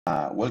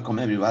Welcome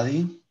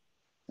everybody.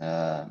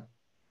 So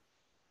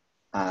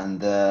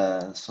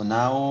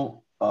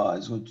now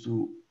it's going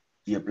to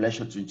be a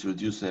pleasure to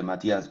introduce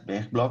Mathias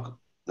Beiglböck,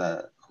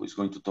 who is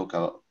going to talk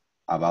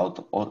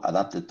about all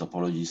adapted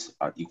topologies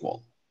are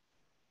equal.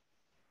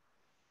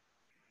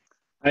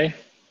 Hi,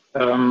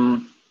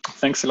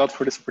 thanks a lot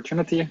for this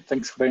opportunity.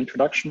 Thanks for the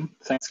introduction.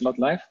 Thanks a lot,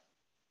 Live.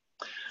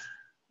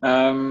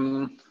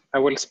 I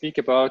will speak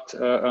about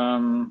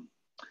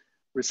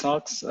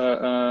results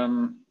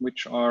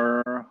which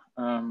are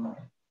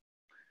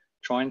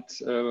joined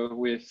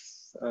with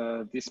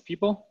these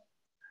people.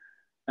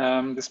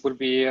 This will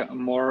be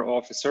more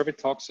of a survey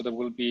talk, so there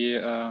will be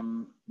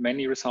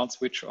many results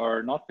which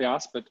are not by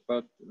us, but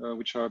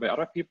which are by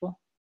other people.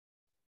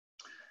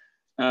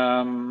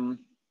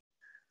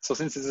 So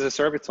since this is a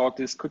survey talk,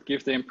 this could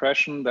give the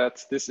impression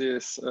that this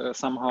is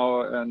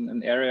somehow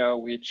an area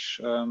which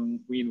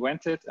we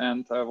invented,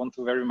 and I want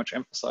to very much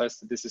emphasize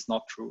that this is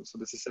not true. So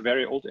this is a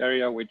very old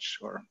area which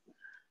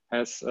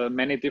has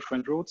many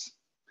different roots.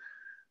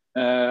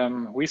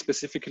 We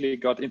specifically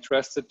got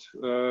interested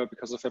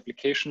because of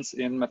applications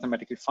in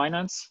mathematical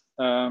finance.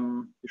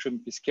 You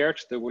shouldn't be scared.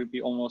 There will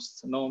be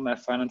almost no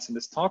math finance in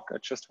this talk. I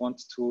just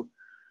want to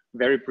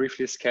very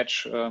briefly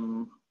sketch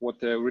what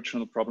the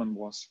original problem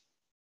was.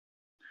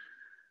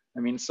 I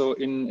mean, so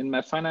in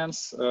math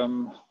finance,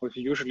 what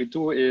you usually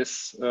do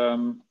is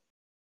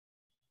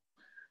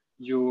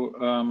you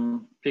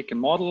pick a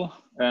model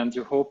and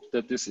you hope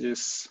that this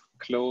is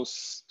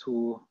close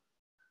to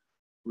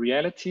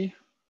reality,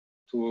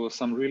 to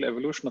some real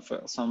evolution of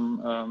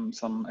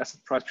some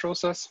asset price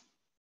process.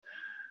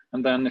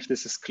 And then if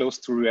this is close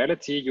to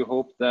reality, you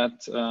hope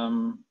that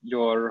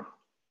your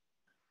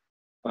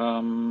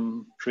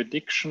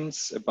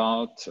predictions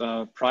about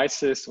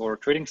prices or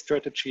trading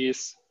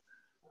strategies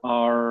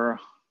are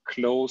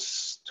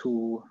close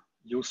to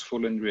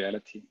useful in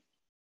reality.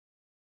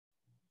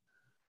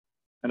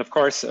 And of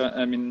course,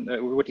 I mean,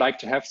 we would like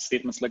to have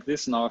statements like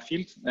this in our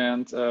field.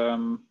 And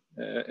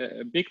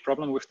a big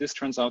problem with this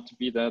turns out to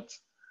be that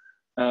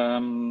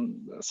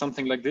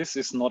something like this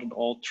is not at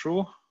all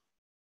true.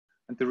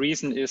 And the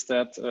reason is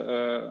that,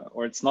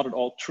 or it's not at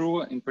all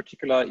true, in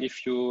particular,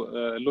 if you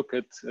look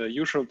at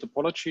usual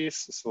topologies.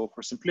 So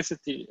for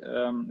simplicity,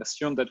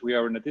 assume that we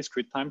are in a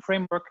discrete time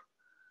framework.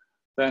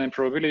 Then in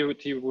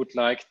probability, we would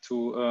like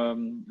to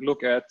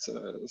look at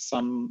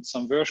some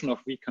version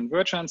of weak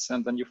convergence,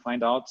 and then you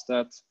find out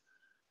that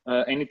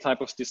any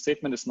type of this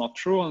statement is not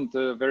true. And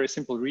the very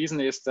simple reason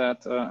is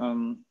that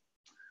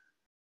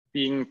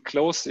being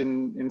close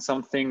in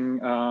something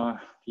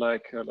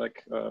like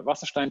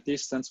Wasserstein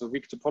distance or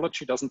weak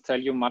topology doesn't tell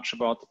you much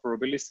about the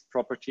probabilistic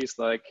properties,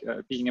 like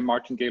being a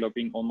martingale or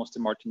being almost a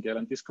martingale.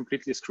 And this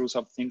completely screws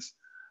up things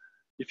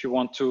if you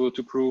want to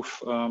prove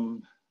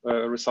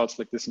results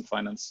like this in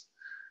finance.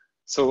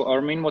 So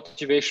our main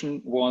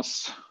motivation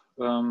was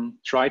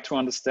try to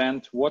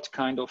understand what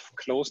kind of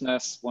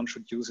closeness one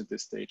should use at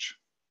this stage.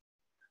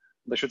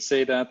 And I should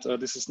say that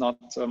this is not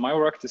my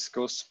work. This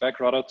goes back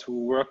rather to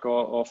work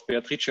of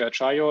Beatrice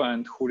Achayo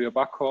and Julio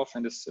Bakov,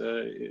 and is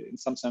in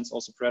some sense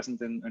also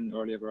present in an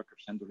earlier work of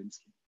Jan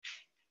Dolinsky.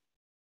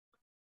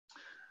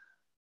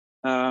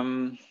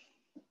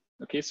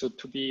 Okay, so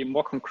to be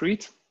more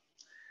concrete,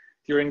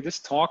 during this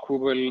talk, we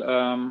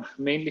will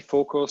mainly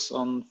focus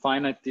on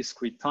finite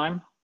discrete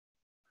time.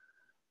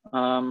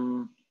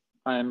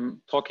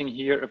 I'm talking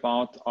here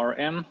about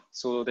Rn.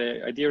 So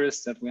the idea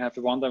is that we have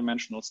a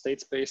one-dimensional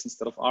state space.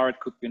 Instead of R, it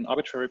could be an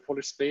arbitrary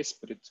Polish space,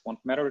 but it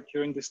won't matter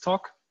during this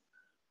talk.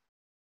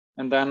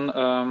 And then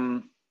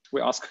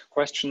we ask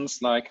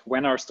questions like,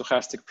 when are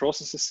stochastic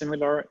processes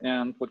similar?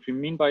 And what we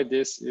mean by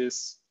this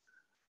is,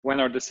 when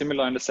are they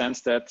similar in the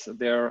sense that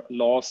their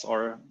laws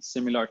are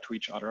similar to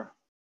each other?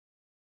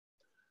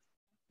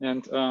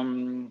 And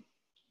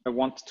I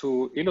want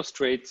to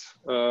illustrate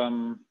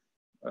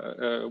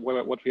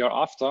what we are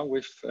after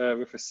with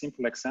a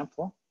simple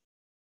example.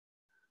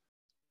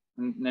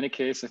 In any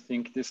case, I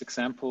think this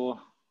example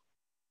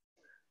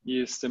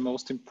is the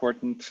most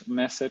important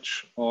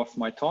message of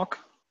my talk.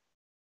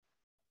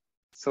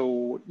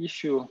 So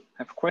if you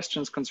have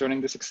questions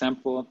concerning this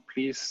example,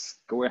 please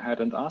go ahead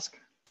and ask.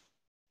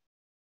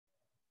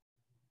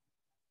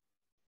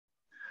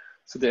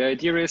 So the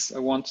idea is I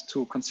want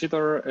to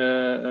consider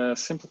a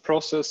simple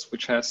process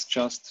which has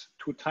just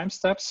 2 time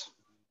steps.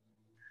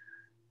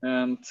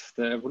 And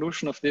the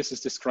evolution of this is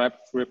described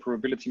through a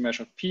probability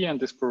measure P. And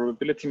this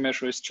probability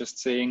measure is just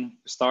saying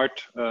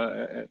start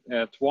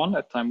at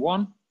time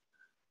 1.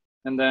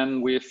 And then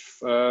with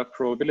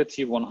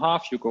probability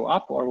 1/2, you go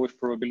up, or with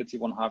probability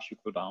 1/2, you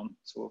go down.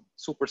 So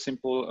super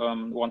simple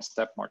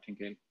one-step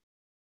martingale.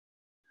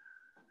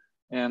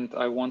 And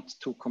I want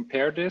to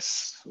compare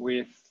this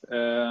with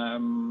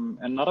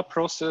another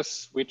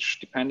process, which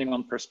depending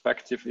on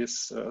perspective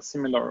is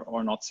similar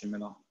or not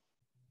similar.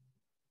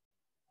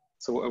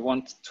 So I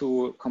want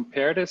to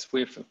compare this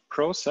with a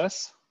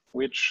process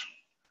which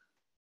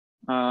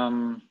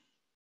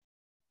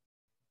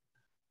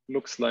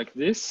looks like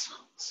this.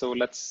 So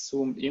let's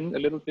zoom in a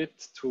little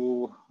bit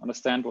to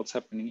understand what's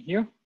happening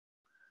here.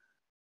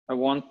 I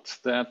want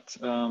that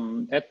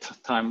at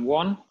time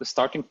 1, the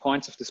starting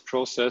points of this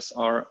process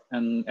are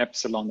an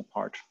epsilon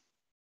apart.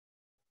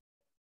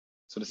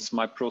 So this is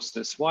my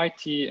process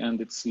yt, and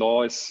its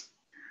law is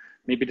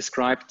maybe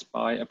described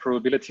by a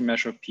probability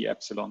measure p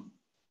epsilon.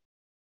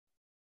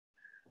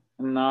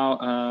 And now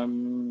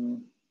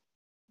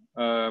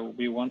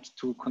we want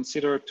to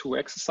consider 2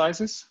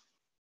 exercises.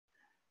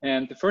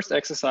 And the first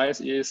exercise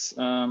is,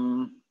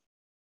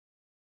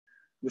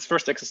 this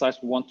first exercise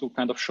we want to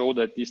kind of show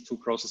that these 2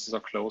 processes are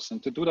close.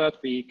 And to do that,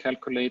 we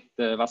calculate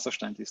the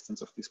Wasserstein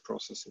distance of these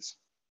processes.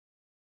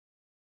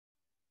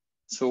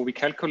 So we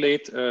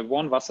calculate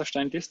one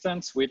Wasserstein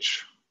distance,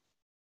 which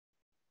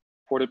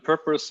for the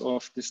purpose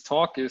of this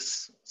talk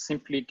is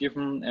simply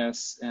given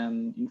as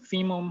an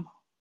infimum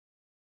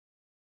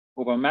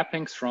over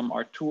mappings from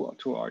R2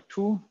 to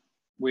R2,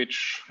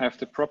 which have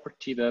the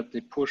property that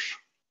they push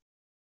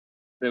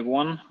the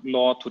one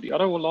law to the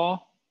other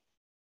law.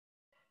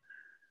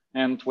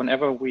 And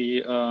whenever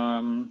we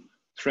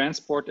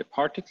transport a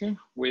particle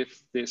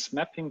with this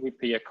mapping, we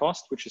pay a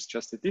cost, which is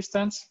just the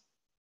distance.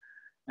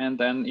 And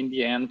then in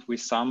the end, we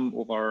sum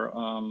over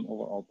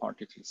all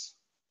particles.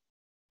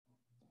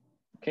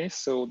 Okay,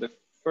 so the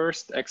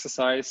first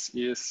exercise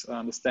is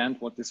understand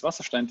what this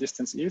Wasserstein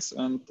distance is.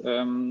 And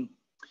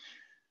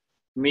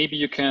maybe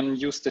you can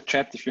use the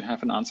chat if you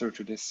have an answer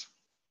to this.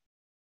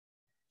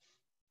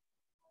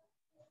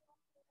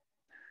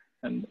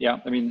 And yeah,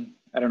 I mean,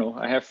 I don't know.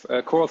 I have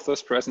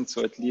co-authors present,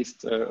 so at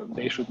least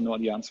they should know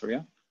the answer,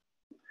 yeah?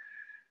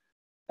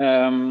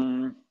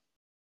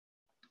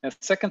 A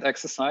second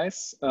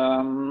exercise,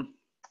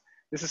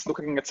 this is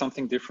looking at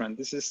something different.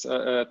 This is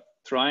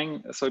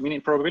trying, so I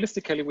mean,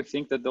 probabilistically, we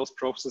think that those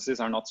processes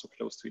are not so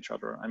close to each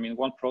other. I mean,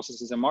 one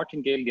process is a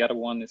martingale, the other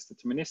one is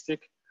deterministic.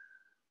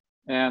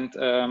 And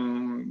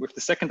with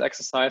the second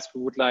exercise,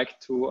 we would like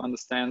to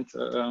understand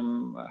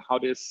how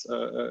this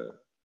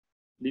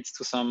leads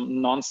to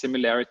some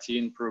non-similarity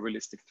in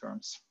probabilistic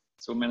terms.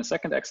 So my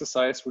second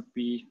exercise would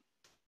be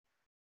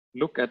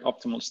look at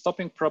optimal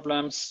stopping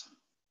problems.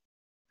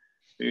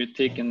 So you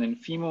take an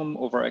infimum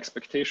over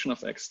expectation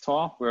of x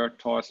tau, where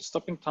tau is a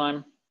stopping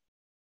time.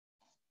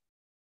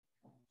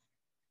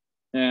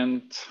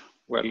 And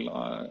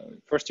well,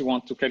 first you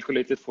want to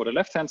calculate it for the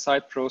left-hand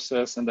side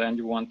process, and then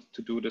you want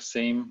to do the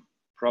same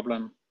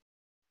problem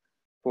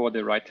for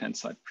the right-hand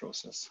side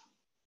process.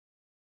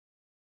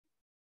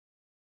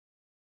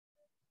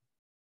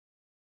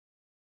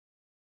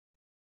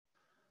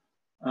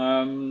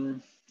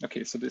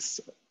 Okay, so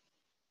this,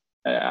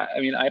 I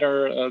mean,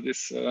 either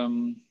this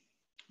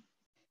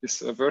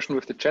version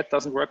with the chat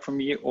doesn't work for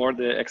me, or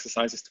the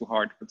exercise is too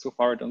hard. But so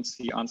far, I don't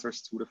see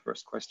answers to the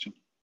first question.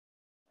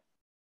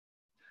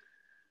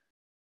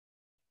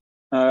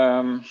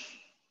 I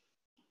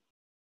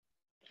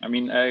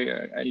mean,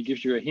 I'll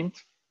give you a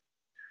hint.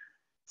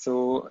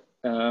 So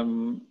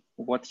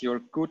what your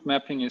good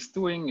mapping is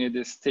doing, it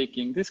is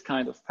taking this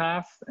kind of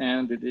path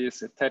and it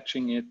is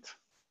attaching it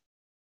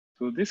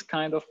to this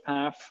kind of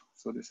path.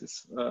 So this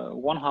is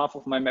one half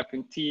of my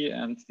mapping T,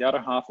 and the other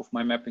half of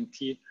my mapping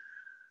T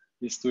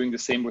is doing the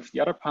same with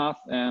the other path.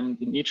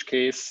 And in each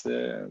case,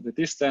 the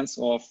distance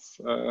of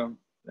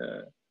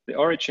the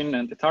origin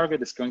and the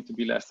target is going to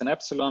be less than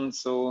epsilon.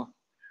 So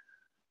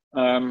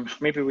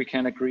maybe we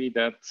can agree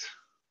that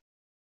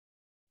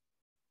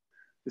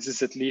this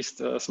is at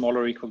least smaller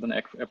or equal than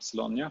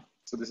epsilon, yeah?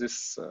 So this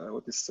is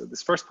what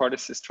this first part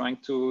is trying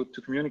to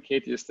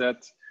communicate, is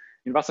that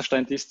in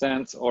Wasserstein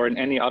distance or in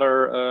any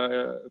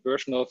other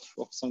version of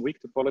some weak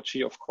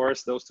topology, of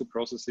course, those 2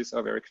 processes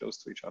are very close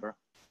to each other.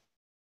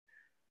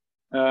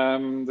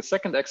 The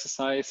second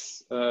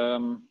exercise,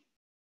 well,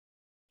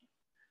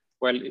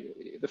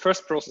 the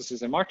first process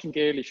is a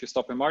martingale. If you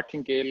stop a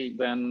martingale,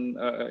 then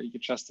you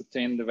just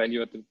obtain the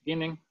value at the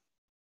beginning.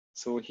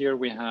 So here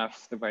we have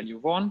the value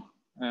 1.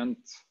 And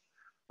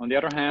on the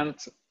other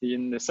hand,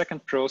 in the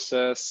second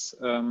process,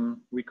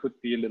 we could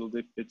be a little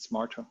bit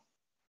smarter.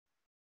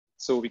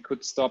 So we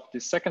could stop the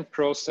second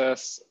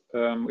process.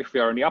 If we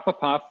are in the upper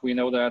path, we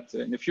know that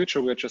in the future,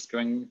 we're just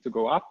going to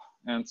go up.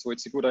 And so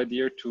it's a good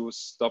idea to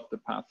stop the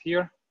path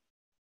here.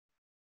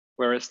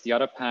 Whereas the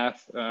other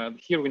path,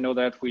 here we know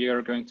that we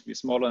are going to be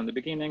smaller in the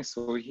beginning.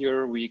 So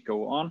here we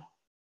go on.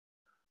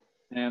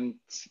 And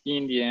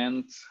in the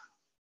end,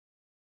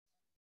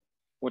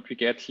 what we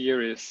get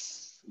here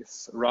is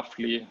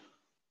roughly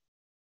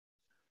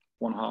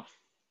 1/2.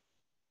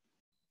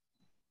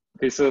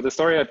 Okay, so the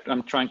story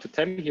I'm trying to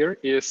tell here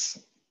is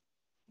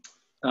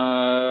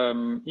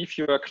if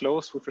you are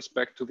close with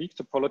respect to weak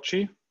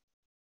topology,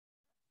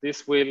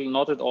 this will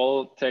not at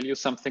all tell you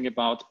something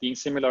about being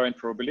similar in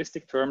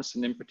probabilistic terms.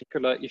 And in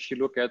particular, if you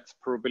look at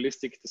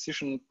probabilistic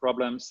decision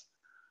problems,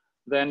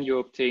 then you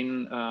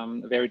obtain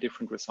very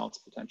different results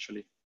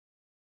potentially.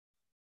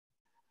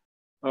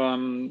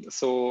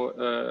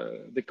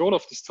 The goal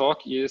of this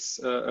talk is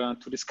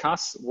to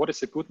discuss what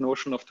is a good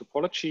notion of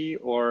topology,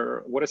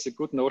 or what is a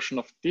good notion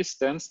of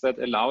distance that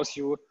allows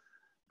you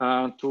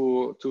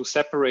to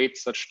separate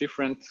such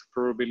different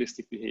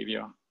probabilistic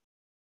behavior.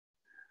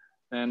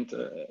 And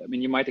I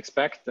mean, you might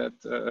expect that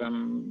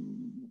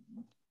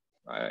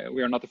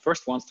we are not the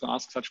first ones to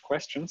ask such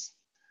questions.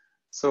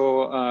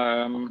 So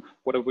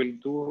what I will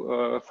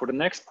do for the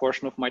next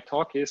portion of my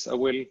talk is I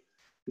will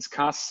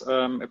discuss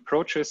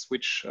approaches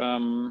which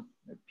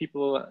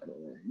people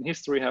in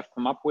history have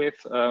come up with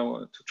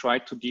to try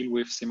to deal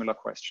with similar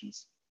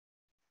questions.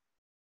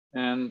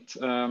 And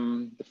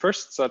the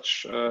first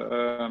such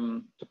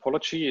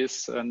topology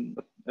is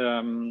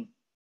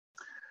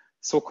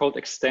so-called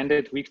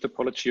extended weak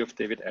topology of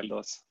David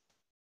Elders.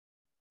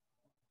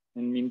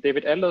 I mean,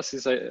 David Elders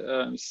is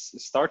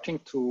starting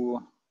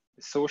to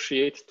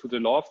associate to the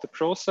law of the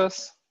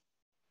process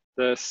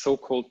the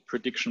so-called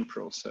prediction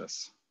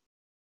process.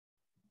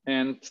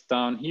 And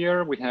down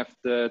here we have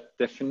the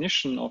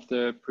definition of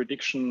the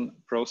prediction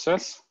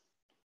process.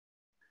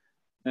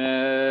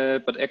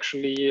 But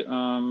actually,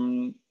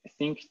 I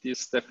think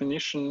this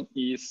definition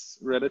is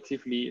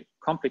relatively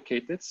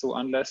complicated. So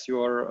unless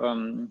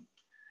you're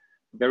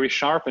very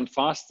sharp and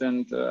fast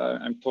and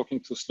I'm talking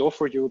too slow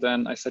for you,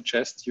 then I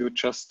suggest you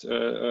just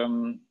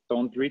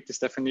don't read this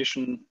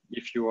definition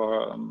if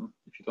you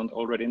don't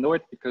already know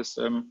it, because,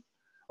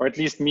 or at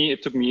least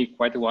it took me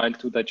quite a while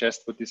to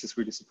digest what this is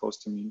really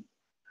supposed to mean.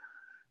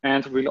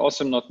 And we'll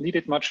also not need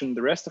it much in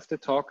the rest of the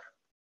talk.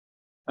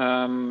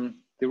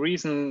 The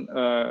reason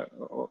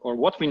or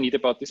what we need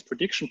about this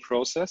prediction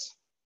process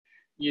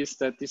is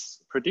that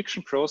this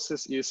prediction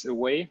process is a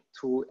way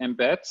to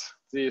embed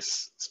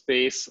this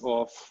space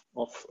of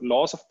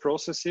laws of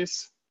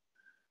processes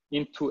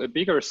into a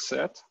bigger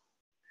set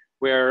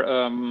where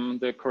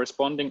the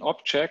corresponding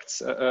objects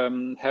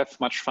have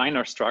much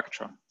finer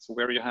structure. So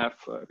where you have,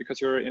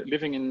 because you're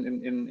living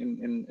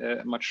in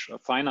a much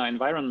finer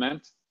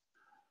environment,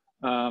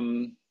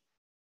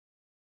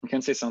 you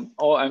can say some,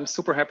 oh, I'm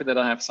super happy that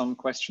I have some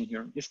question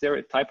here. Is there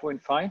a typo in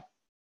phi?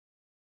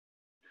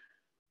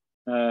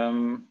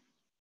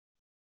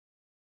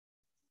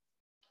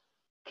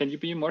 Can you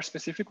be more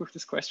specific with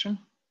this question?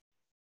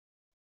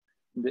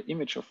 The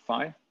image of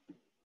phi.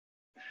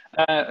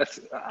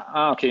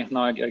 Okay,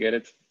 now I get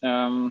it.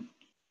 So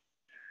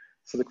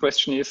the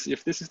question is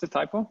if this is the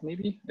typo,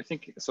 maybe? I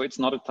think, so it's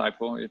not a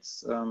typo,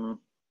 it's,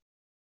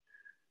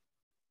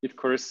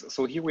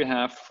 so here we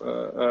have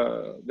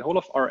the whole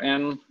of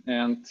Rn,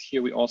 and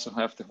here we also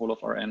have the whole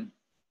of Rn.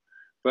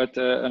 But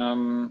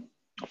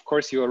of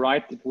course, you are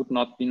right, it would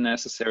not be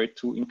necessary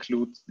to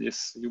include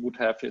this. You would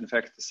have, in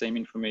fact, the same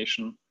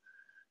information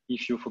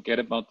if you forget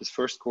about this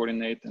first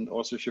coordinate, and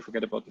also if you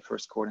forget about the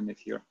first coordinate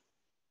here.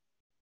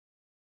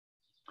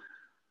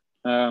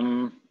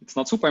 It's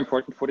not super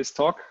important for this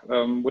talk.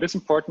 What is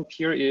important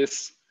here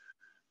is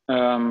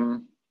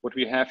what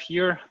we have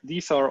here.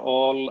 These are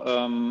all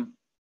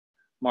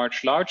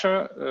much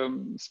larger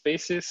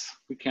spaces.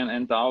 We can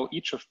endow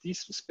each of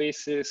these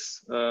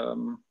spaces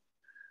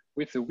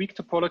with a weak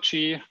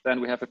topology.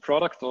 Then we have a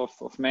product of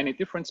many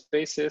different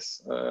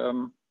spaces,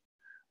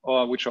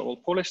 which are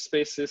all Polish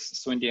spaces.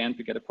 So in the end,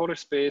 we get a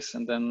Polish space,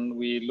 and then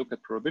we look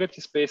at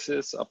probability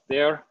spaces up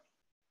there.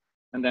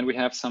 And then we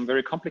have some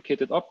very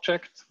complicated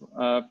object,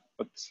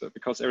 but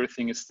because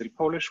everything is still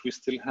Polish, we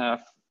still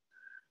have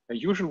a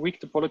usual weak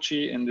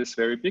topology in this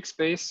very big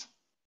space.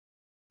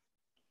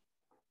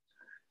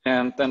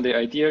 And then the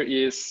idea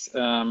is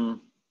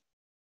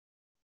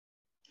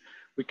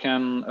we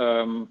can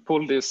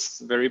pull this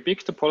very big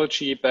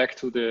topology back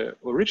to the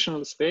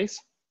original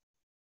space.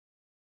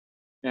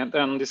 And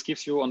then this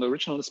gives you on the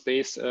original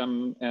space a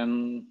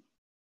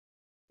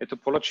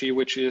topology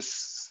which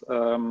is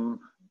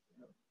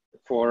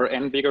for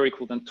n bigger or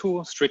equal than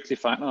 2, strictly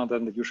finer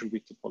than the usual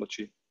weak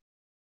topology.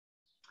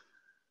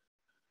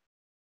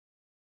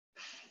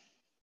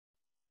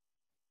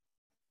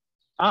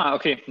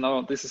 Okay,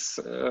 now this is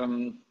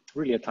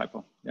really a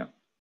typo, yeah.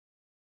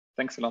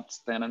 Thanks a lot,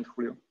 Stan and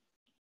Julio.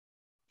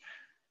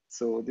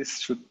 So this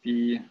should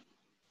be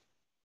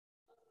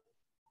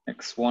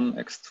x1,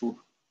 x2.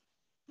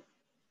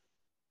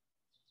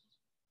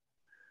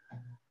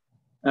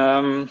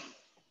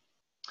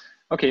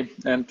 Okay,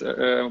 and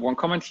one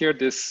comment here,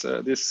 this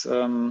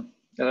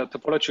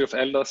topology of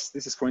Elders,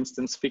 this is, for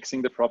instance,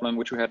 fixing the problem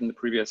which we had in the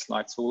previous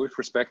slide. So with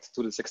respect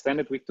to this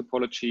extended weak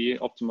topology,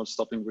 optimal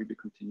stopping will be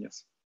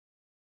continuous.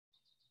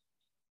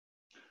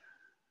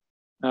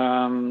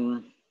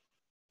 And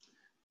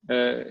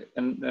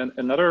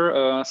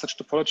another such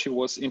topology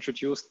was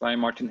introduced by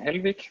Martin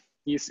Hellwig.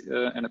 He's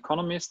an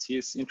economist.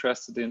 He's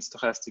interested in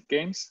stochastic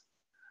games.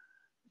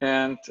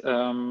 And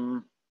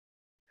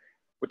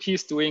what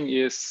he's doing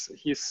is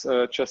he's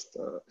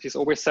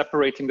always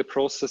separating the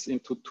process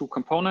into two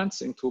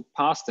components, into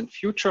past and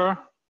future.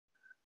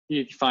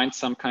 He defines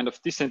some kind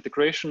of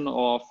disintegration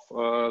of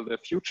the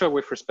future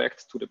with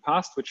respect to the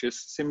past, which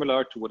is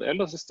similar to what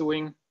Elders is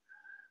doing.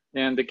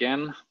 And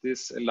again,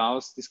 this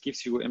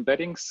gives you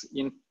embeddings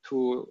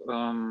into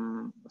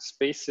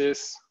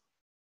spaces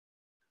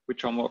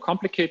which are more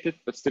complicated,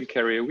 but still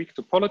carry a weak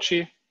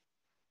topology.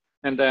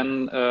 And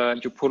then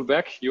you pull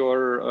back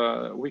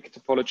your weak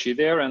topology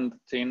there and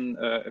obtain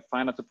a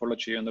finer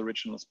topology on the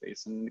original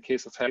space. And in the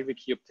case of Hellwig,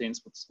 he obtains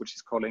what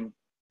he's calling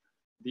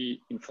the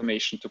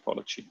information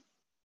topology.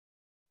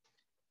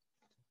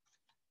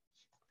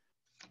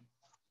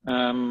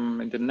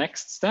 In the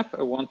next step,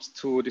 I want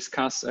to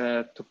discuss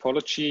a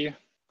topology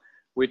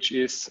which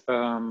is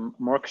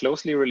more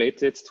closely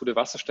related to the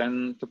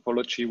Wasserstein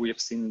topology we have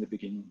seen in the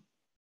beginning.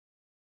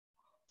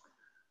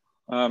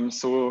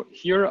 So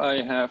here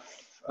I have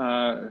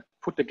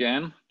put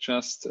again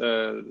just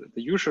the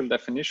usual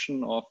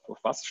definition of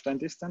Wasserstein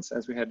distance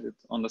as we had it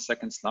on the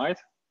second slide.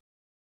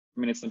 I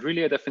mean, it's not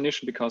really a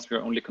definition because we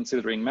are only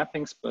considering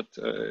mappings, but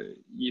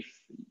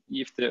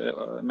if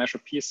the measure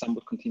P is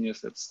somewhat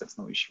continuous, that's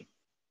no issue.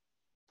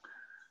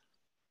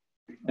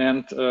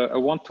 And I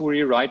want to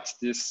rewrite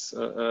this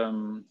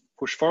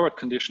push forward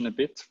condition a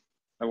bit.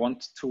 I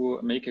want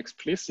to make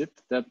explicit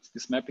that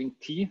this mapping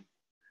T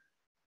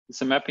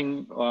is a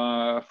mapping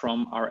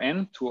from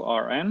Rn to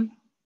Rn,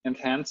 and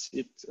hence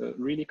it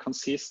really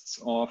consists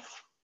of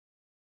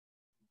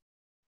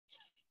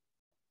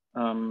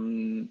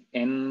n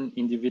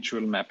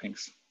individual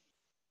mappings.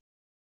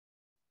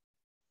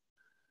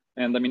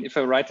 And I mean, if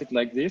I write it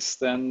like this,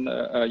 then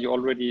you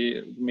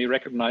already may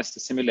recognize the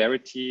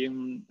similarity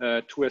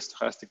to a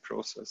stochastic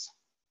process.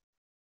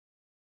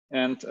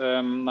 And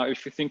now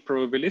if you think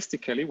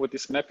probabilistically, what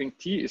this mapping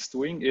T is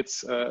doing,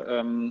 it's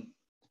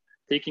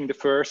taking the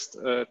first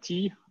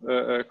T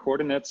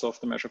coordinates of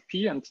the measure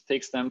P and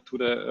takes them to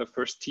the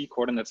first T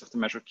coordinates of the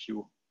measure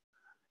Q.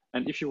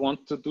 And if you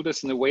want to do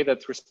this in a way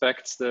that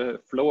respects the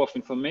flow of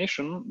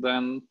information,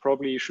 then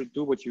probably you should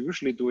do what you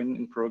usually do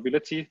in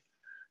probability.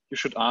 You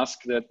should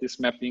ask that this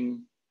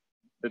mapping,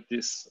 that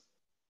this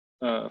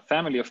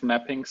family of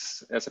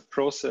mappings as a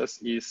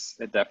process is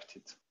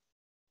adapted.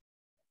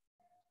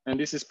 And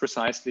this is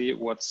precisely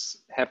what's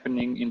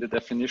happening in the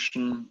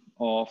definition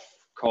of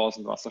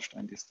causal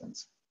Wasserstein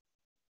distance.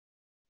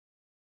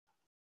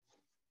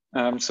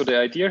 So the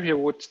idea here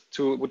would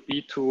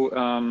be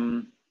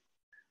to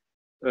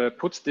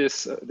put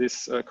this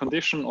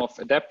condition of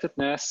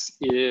adaptedness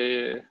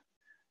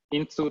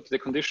into the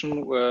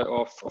condition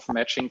of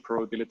matching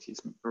probability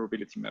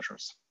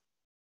measures.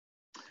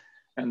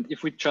 And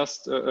if we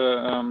just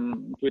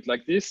do it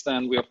like this,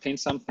 then we obtain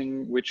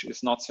something which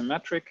is not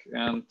symmetric,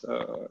 and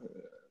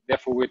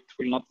therefore it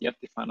will not yet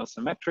define as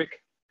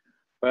symmetric.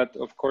 But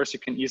of course, you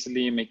can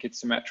easily make it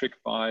symmetric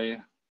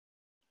by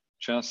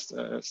just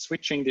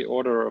switching the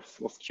order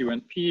of Q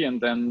and P, and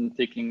then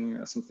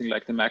taking something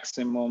like the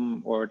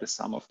maximum or the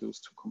sum of those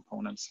two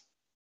components.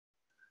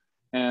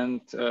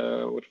 And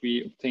what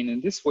we obtain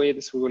in this way,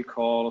 this we will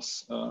call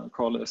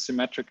a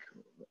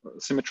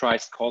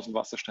symmetrized causal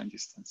Wasserstein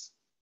distance.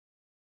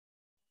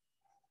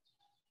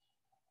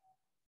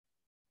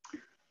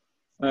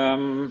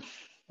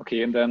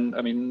 Okay, and then,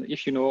 I mean,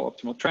 if you know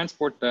optimal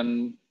transport,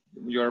 then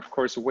you're of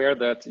course aware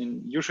that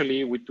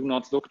usually we do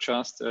not look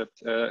just at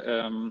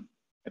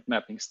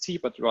mappings T,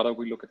 but rather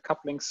we look at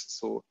couplings.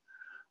 So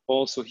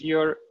also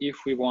here,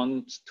 if we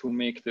want to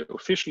make the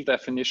official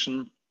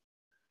definition,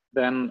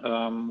 then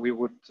we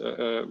would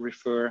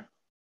refer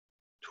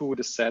to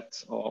the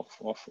set of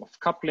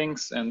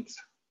couplings, and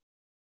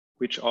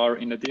which are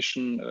in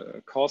addition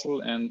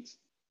causal. And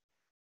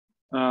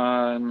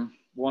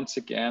once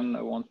again,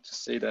 I want to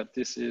say that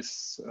this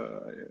is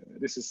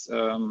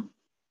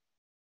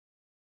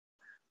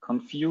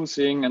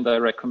confusing, and I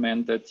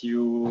recommend that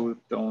you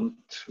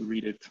don't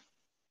read it.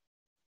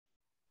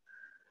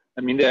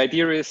 I mean, the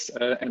idea is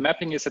a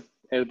mapping is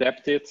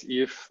adapted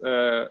if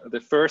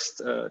the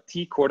first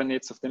T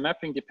coordinates of the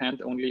mapping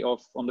depend only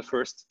on the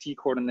first T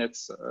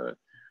coordinates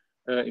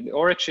in the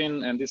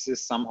origin. And this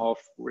is somehow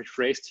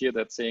rephrased here,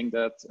 that saying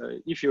that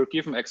if you're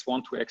given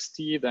x1 to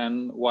xt,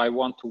 then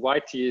y1 to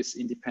yt is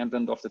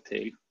independent of the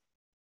tail.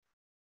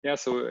 Yeah,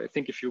 so I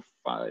think if you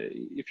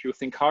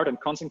think hard and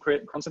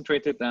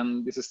concentrated,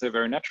 then this is the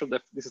very natural.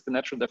 This is the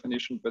natural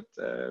definition, but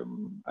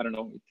I don't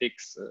know. It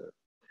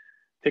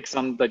takes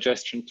some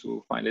digestion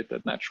to find it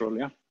that natural.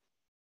 Yeah.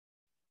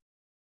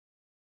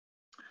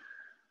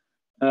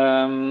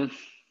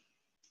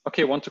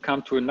 Okay, I want to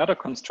come to another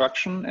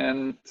construction,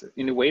 and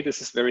in a way,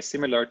 this is very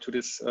similar to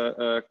this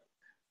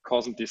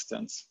causal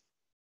distance.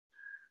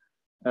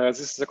 This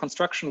is a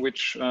construction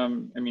which, I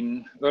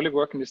mean, early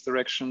work in this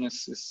direction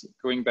is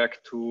going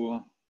back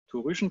to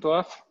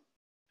Rüschendorf.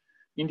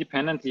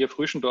 Independently of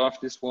Rüschendorf,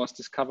 this was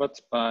discovered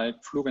by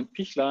Pflug and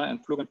Pichler, and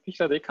Pflug and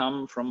Pichler, they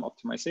come from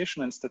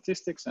optimization and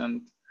statistics,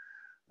 and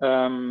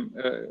I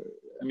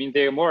mean,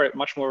 they are more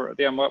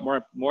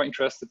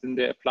interested in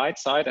the applied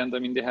side, and I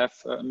mean, they have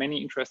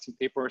many interesting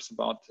papers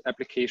about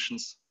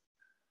applications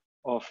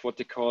of what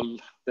they call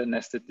the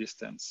nested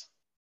distance.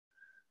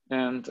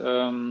 And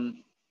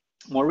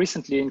more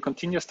recently, in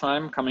continuous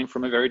time, coming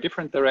from a very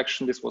different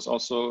direction, this was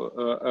also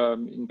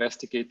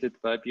investigated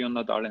by Bion,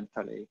 Nadal, and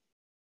Talay.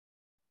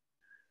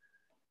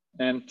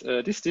 And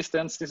this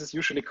distance, this is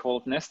usually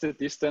called nested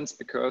distance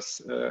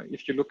because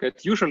if you look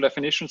at usual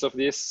definitions of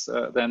this,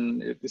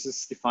 then this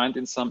is defined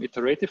in some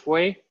iterative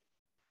way.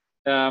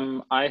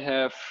 I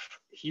have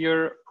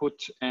here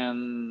put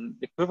an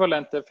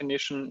equivalent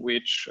definition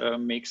which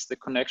makes the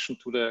connection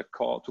to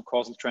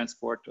causal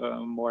transport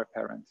more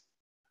apparent.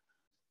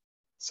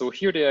 So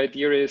here the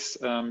idea is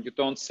you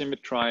don't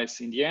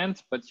symmetrize in the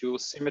end, but you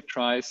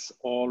symmetrize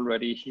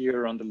already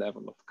here on the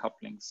level of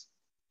couplings.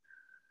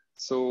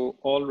 So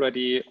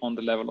already on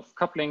the level of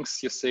couplings,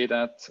 you say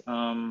that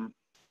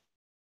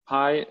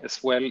pi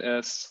as well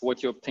as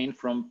what you obtain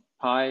from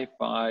pi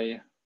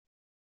by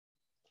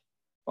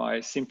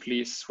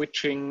simply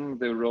switching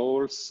the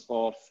roles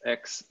of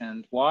x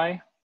and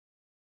y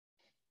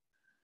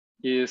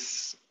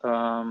is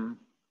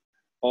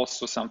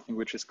also something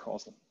which is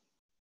causal.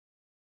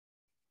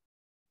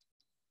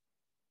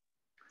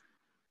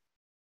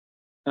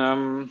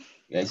 Yeah,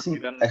 I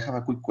think I have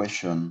a quick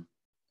question.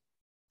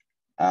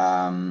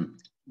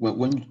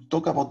 When you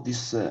talk about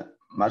these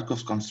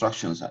Markov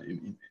constructions,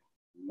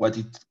 what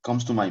it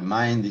comes to my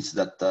mind is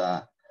that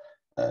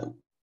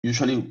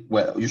usually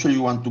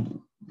you want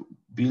to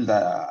build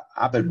a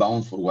upper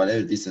bound for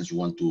whatever distance you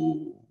want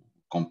to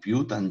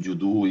compute, and you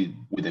do it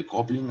with a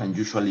coupling, and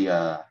usually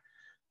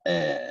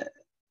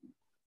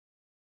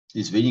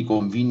it's very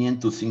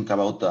convenient to think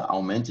about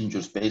augmenting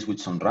your space with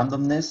some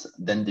randomness,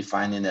 then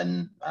defining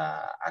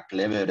a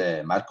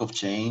clever Markov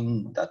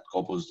chain that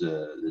couples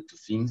the two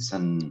things,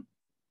 and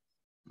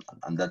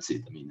that's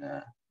it. I mean,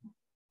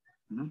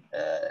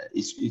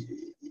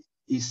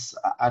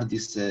 are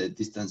these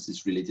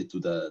distances related to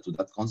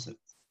that concept?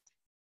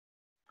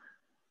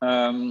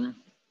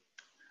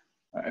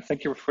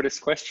 Thank you for this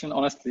question.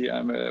 Honestly,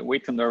 I'm way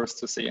too nervous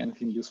to say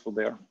anything useful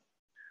there.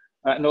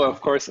 No, of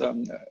course,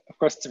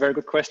 it's a very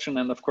good question,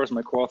 and of course,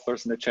 my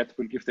co-authors in the chat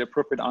will give the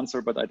appropriate answer,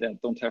 but I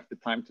don't have the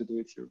time to do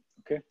it here.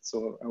 Okay,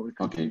 so I will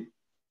continue.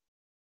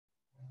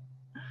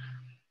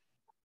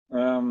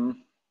 Okay.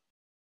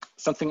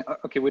 Something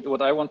with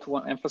what I want to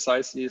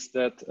emphasize is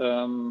that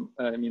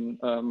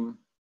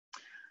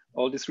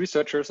all these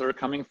researchers are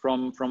coming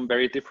from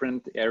very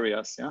different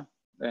areas, yeah,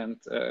 and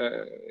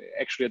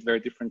actually at very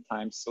different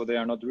times, so they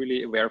are not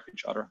really aware of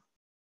each other.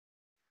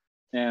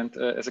 And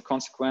as a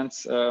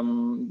consequence,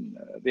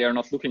 they are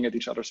not looking at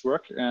each other's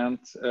work and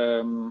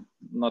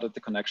not at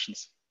the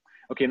connections.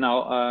 Okay,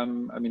 now,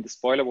 the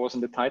spoiler was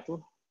in the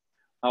title.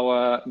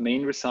 Our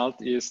main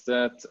result is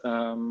that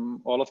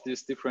all of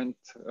these different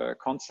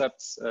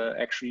concepts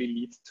actually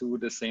lead to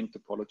the same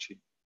topology.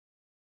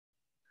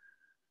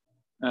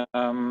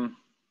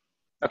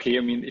 Okay,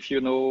 if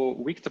you know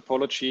weak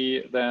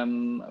topology,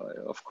 then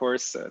of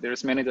course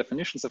there's many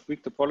definitions of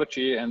weak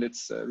topology, and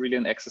it's really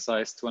an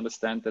exercise to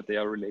understand that they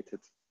are related.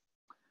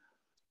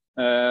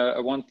 I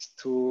want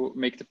to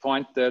make the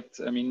point that,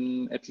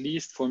 at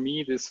least for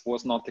me, this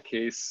was not the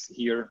case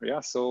here.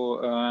 Yeah, so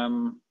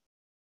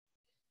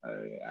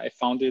I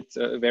found it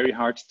very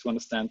hard to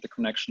understand the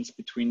connections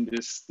between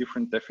these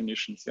different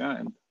definitions. Yeah,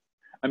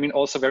 and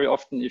also very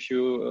often, if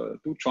you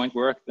do joint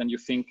work, then you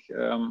think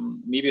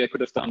maybe I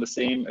could have done the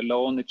same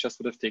alone. It just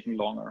would have taken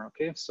longer.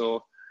 Okay,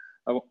 so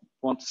I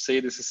want to say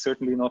this is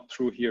certainly not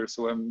true here.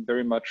 So I'm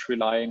very much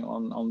relying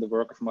on the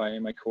work of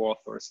my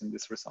co-authors in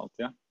this result.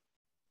 Yeah,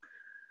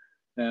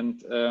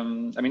 and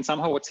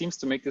somehow what seems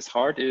to make this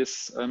hard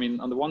is,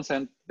 on the one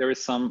hand, there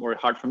is some, or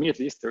hard for me at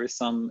least, there is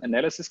some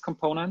analysis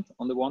component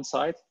on the one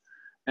side.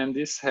 And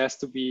this has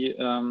to be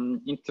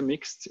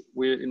intermixed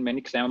in many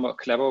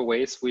clever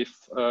ways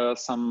with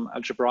some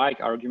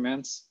algebraic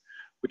arguments,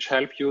 which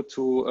help you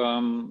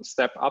to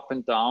step up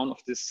and down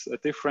of these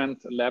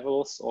different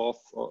levels of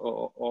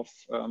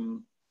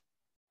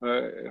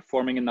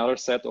forming another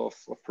set of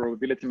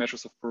probability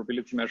measures,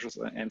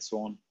 and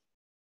so on.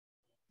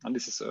 And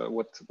this is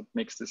what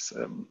makes this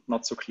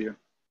not so clear.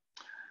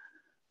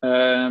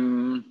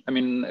 Another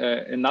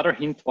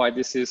hint why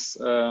this is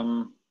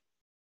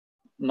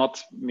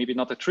maybe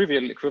not a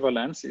trivial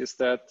equivalence is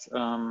that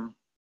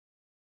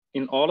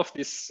in all of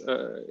this,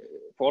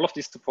 for all of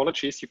these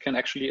topologies, you can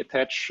actually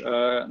attach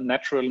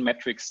natural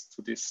metrics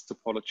to these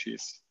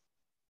topologies.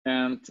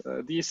 And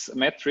these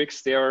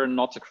metrics, they are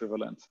not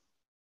equivalent.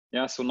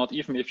 Yeah, so not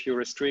even if you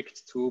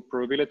restrict to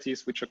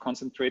probabilities which are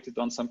concentrated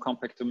on some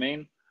compact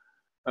domain,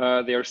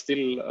 they are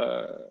still,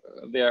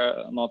 they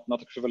are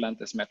not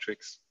equivalent as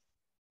metrics.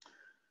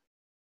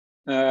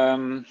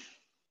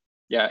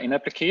 Yeah, in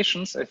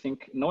applications, I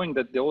think knowing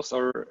that those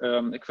are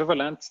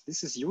equivalent,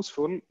 this is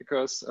useful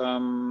because,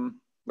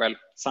 well,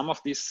 some of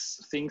these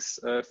things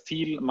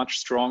feel much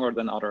stronger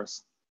than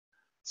others.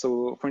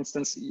 So for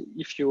instance,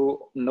 if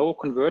you know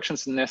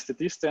convergence in nested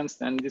distance,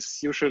 then this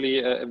is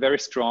usually a very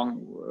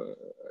strong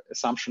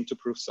assumption to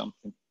prove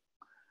something.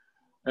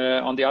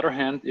 On the other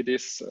hand, it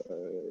is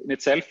in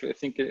itself, I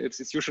think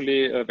it's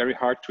usually very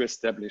hard to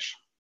establish.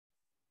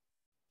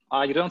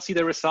 You don't see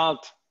the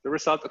result.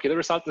 Okay, the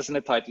result is in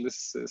the title.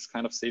 This is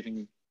kind of saving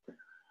me.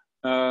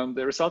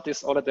 The result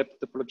is all adaptive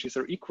topologies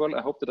are equal.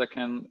 I hope that I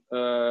can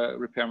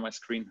repair my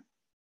screen.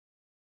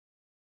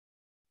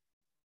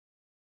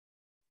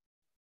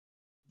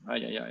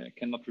 Yeah, I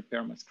cannot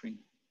repair my screen.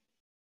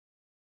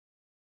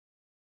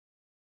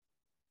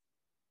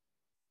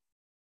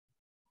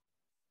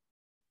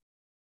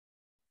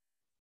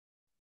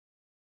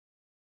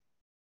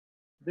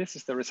 This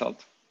is the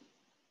result.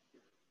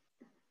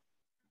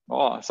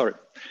 Oh, sorry.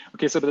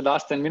 Okay, so the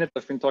last 10 minutes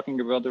I've been talking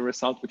about the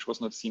result which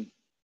was not seen.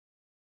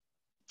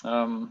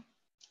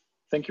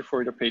 Thank you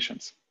for your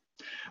patience.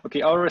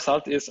 Okay, our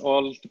result is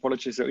all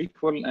topologies are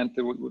equal, and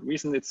the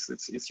reason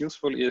it's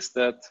useful is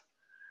that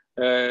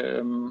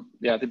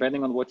yeah,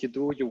 depending on what you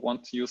do, you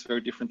want to use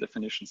very different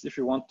definitions. If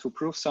you want to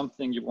prove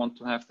something, you want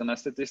to have the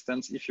nested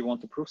distance. If you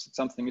want to prove that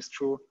something is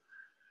true,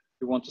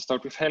 you want to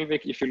start with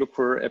Helvig. If you look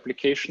for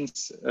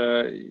applications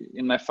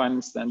in math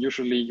finance, then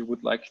usually you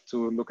would like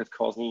to look at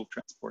causal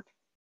transport.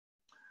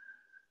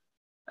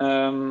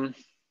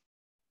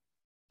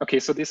 Okay,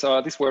 so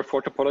these were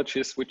 4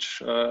 topologies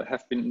which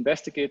have been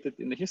investigated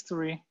in the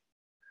history.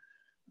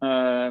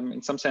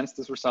 In some sense,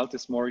 this result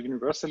is more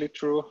universally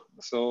true.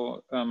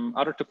 So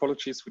other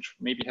topologies which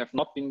maybe have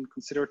not been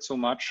considered so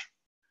much,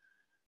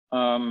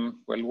 well,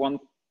 one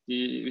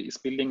is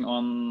building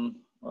on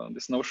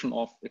this notion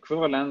of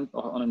equivalent,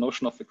 or on a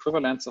notion of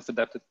equivalence of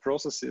adapted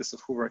processes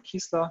of Hoover and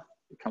Kiesler.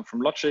 They come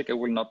from logic. I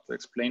will not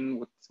explain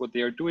what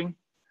they are doing.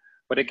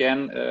 But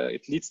again,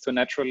 it leads to a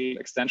natural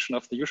extension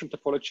of the usual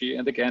topology.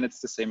 And again, it's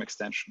the same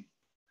extension.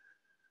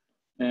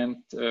 And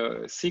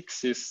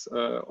 6 is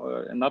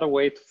another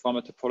way to form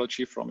a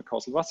topology from a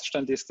causal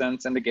Wasserstein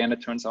distance. And again,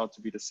 it turns out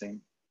to be the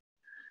same.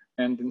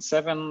 And in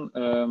 7,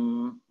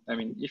 I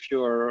mean, if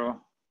you're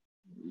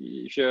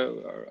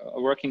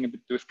working a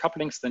bit with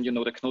couplings, then you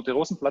know the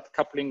Knote-Rosenblatt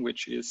coupling,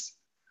 which is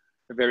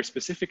a very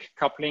specific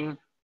coupling,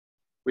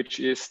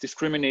 which is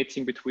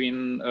discriminating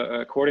between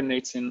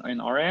coordinates in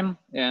Rn,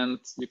 and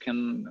you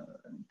can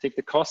take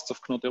the costs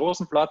of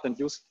Knote-Rosenblatt and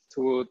use it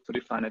to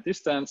define a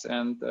distance.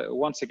 And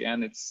once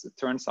again, it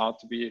turns out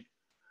to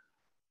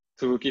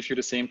give you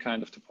the same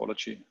kind of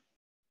topology.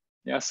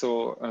 Yeah,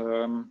 so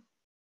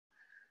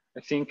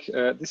I think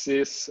this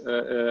is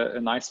a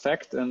nice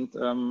fact, and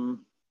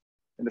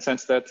in the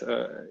sense that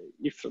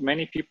if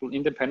many people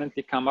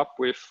independently come up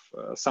with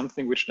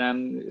something which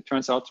then it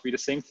turns out to be the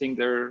same thing,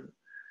 there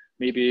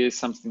maybe is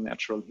something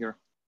natural here.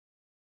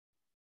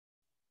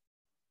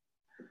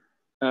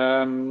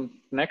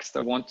 Next,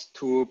 I want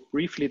to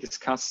briefly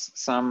discuss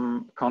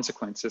some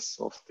consequences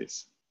of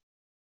this.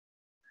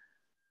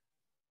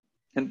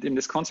 And in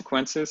these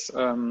consequences,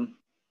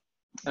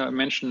 I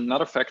mention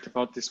another fact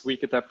about these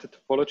weak adapted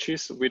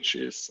topologies, which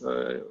is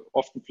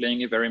often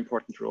playing a very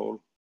important role.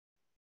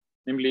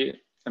 Namely,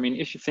 I mean,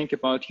 if you think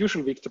about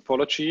usual weak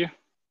topology,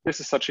 this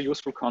is such a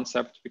useful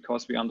concept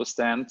because we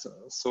understand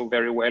so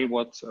very well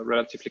what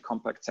relatively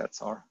compact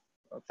sets are,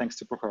 thanks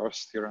to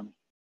Prochorov's theorem.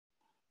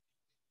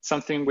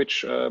 Something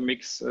which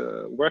makes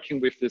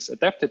working with these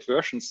adapted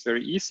versions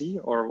very easy,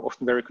 or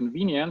often very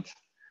convenient,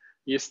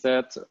 is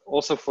that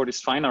also for this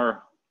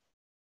finer,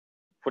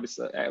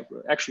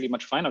 actually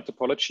much finer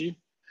topology,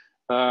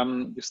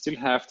 you still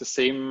have the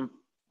same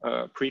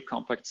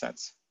pre-compact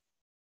sets.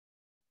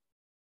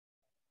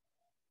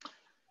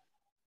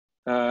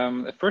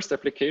 The first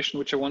application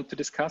which I want to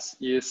discuss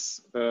is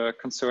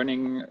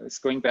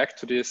going back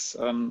to this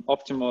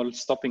optimal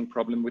stopping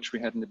problem which we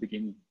had in the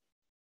beginning.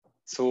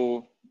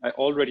 So I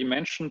already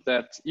mentioned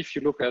that if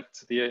you look at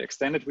the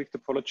extended weak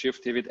topology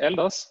of David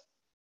Elders,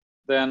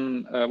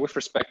 then with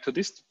respect to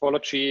this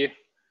topology,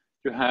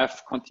 you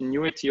have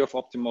continuity of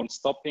optimal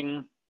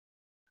stopping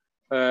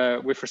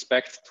with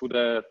respect to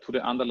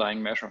the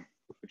underlying measure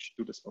with which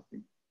you do the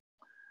stopping.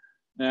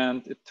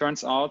 And it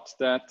turns out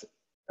that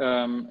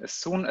as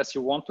soon as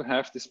you want to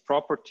have this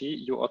property,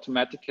 you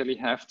automatically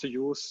have to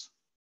use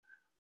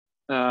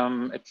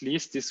at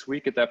least this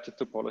weak adapted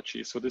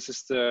topology. So this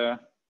is the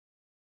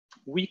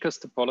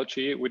weakest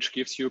topology which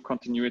gives you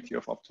continuity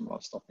of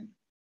optimal stopping.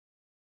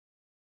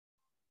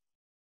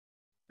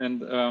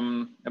 And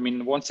I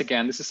mean, once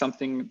again, this is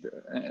something,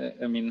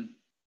 I mean,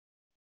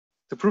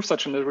 to prove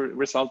such a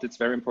result, it's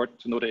very important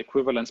to know the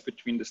equivalence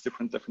between these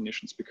different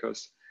definitions,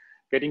 because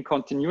getting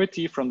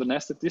continuity from the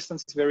nested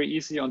distance is very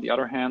easy. On the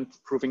other hand,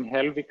 proving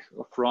Helvig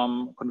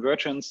from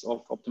convergence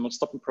of optimal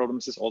stopping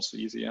problems is also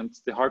easy. And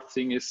the hard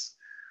thing is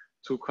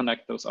to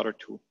connect those other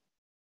two.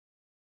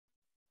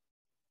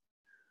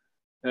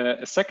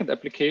 A second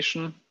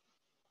application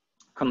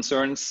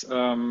concerns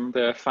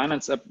the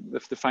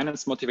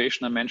finance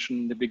motivation I mentioned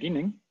in the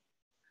beginning.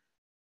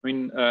 I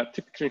mean,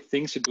 typical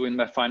things you do in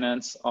math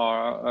finance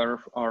are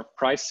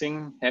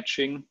pricing,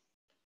 hedging,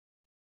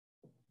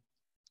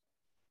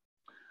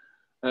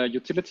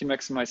 utility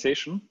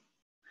maximization.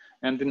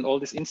 And in all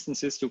these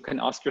instances, you can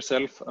ask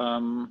yourself,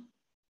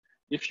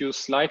 if you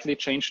slightly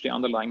change the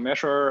underlying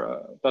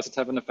measure, does it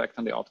have an effect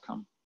on the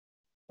outcome?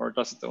 Or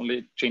does it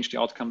only change the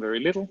outcome very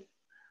little?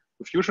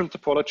 With usual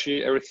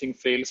topology, everything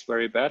fails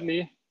very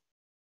badly.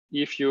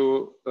 If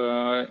you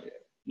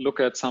look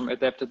at some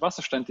adapted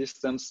Wasserstein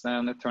distance,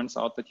 then it turns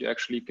out that you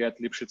actually get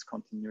Lipschitz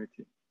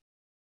continuity.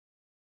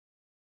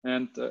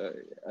 And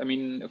I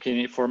mean,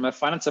 okay, for math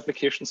finance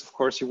applications, of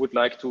course, you would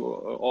like to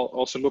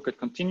also look at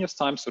continuous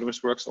time. So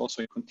this works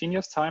also in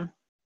continuous time.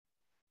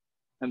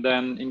 And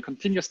then in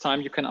continuous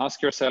time, you can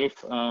ask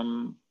yourself,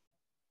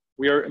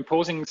 we are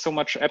imposing so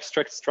much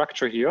abstract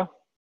structure here.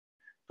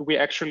 Do we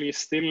actually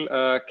still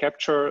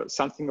capture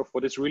something of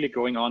what is really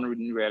going on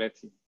in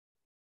reality?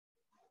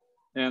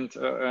 And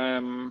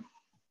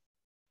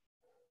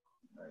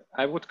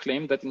I would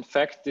claim that in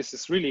fact, this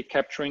is really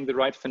capturing the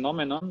right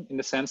phenomenon, in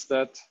the sense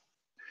that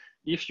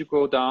if you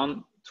go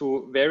down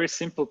to very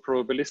simple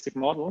probabilistic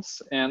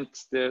models and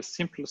the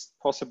simplest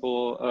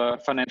possible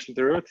financial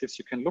derivatives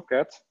you can look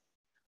at,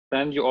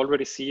 then you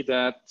already see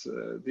that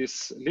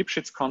these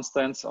Lipschitz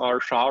constants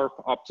are sharp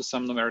up to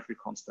some numerical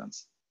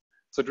constants.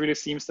 So it really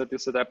seems that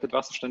this adapted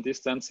Wasserstein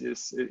distance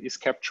is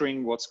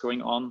capturing what's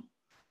going on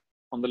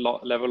the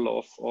level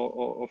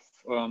of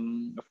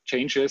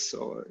changes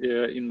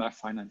in math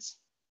finance.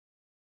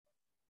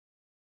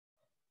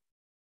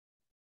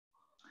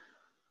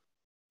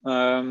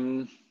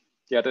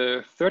 Yeah,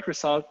 the third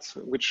result,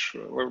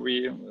 where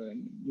we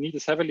need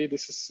this heavily,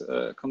 this is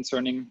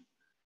concerning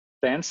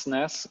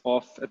denseness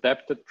of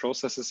adapted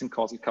processes in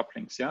causal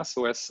couplings. Yeah,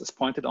 so as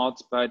pointed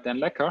out by Dan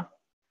Lecker,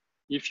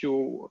 if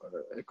you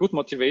a good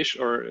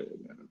motivation or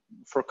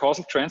for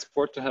causal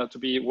transport to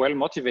be well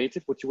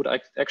motivated, what you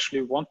would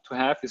actually want to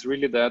have is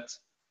really that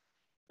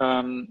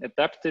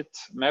adapted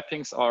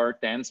mappings are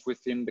dense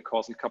within the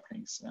causal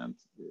couplings. And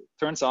it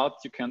turns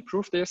out you can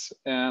prove this.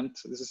 And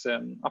this is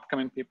an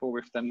upcoming paper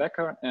with Dan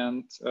Lecker,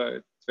 and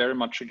it's very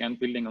much again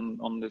building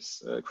on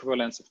this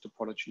equivalence of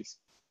topologies.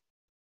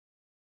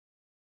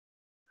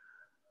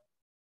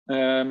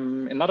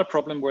 Another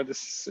problem where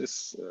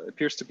this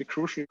appears to be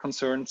crucial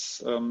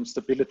concerns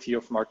stability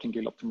of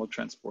martingale optimal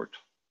transport.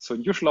 So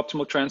in usual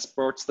optimal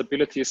transport,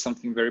 stability is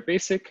something very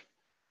basic.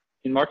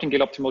 In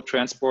martingale optimal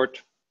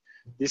transport,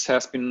 this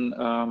has been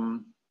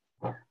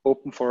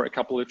open for a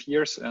couple of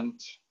years, and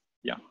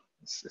yeah,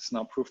 it's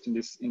now proved in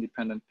these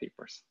independent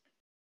papers.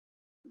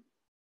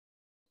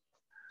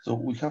 So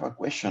we have a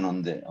question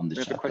on the chat. We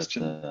have a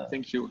question. That,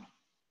 thank you.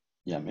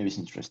 Yeah, maybe it's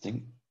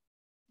interesting.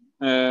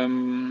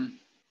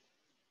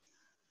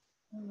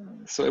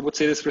 So I would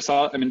say this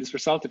result, this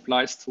result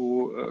applies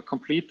to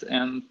complete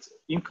and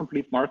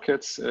incomplete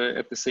markets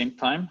at the same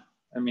time.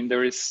 I mean,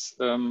 there is,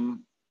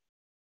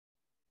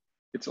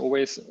 it's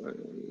always,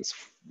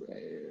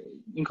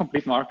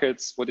 incomplete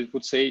markets, what it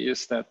would say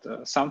is that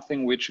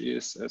something which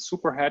is a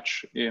super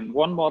hedge in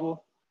one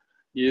model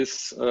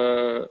is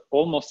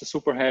almost a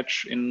super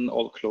hedge in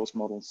all closed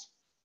models.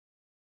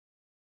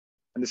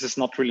 And this is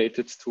not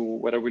related to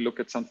whether we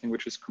look at something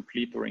which is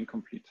complete or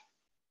incomplete.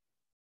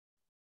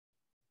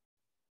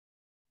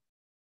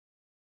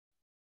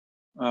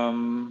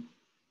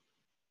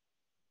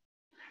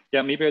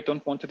 Yeah, maybe I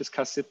don't want to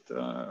discuss it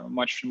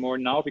much more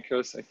now,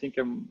 because I think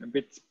I'm a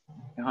bit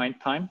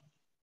behind time,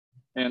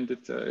 and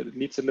it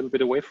leads a little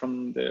bit away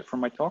from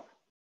my talk.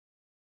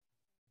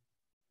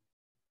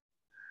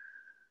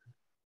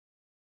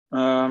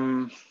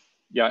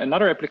 Yeah,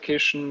 another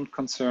application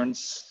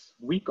concerns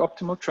weak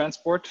optimal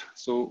transport.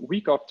 So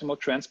weak optimal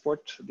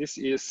transport, this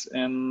is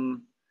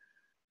an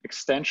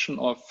extension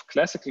of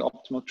classical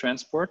optimal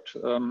transport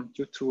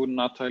due to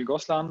Nathalie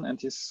Goslan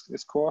and his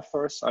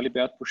co-authors,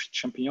 Alibert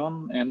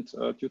Bouchit-Champignon, and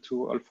due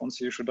to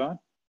Alphonse Jourdain,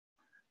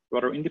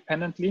 rather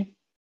independently.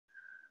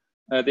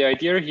 The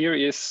idea here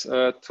is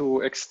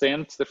to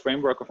extend the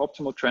framework of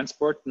optimal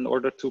transport in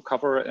order to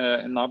cover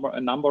a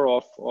number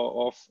of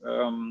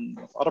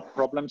other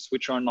problems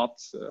which are not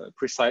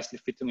precisely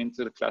fitting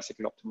into the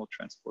classical optimal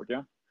transport.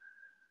 Yeah.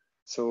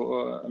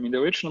 So, I mean, the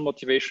original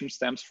motivation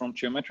stems from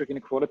geometric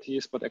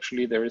inequalities, but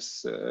actually there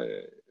is,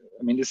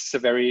 I mean, this is a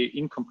very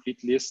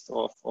incomplete list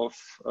of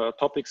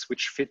topics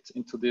which fit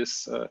into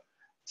this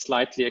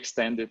slightly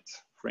extended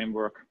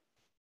framework.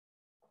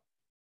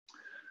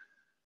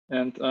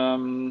 And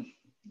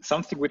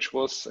something which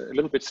was a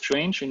little bit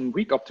strange in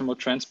weak optimal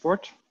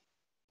transport,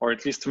 or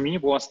at least to me,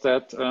 was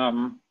that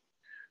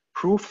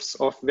proofs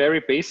of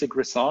very basic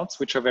results,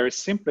 which are very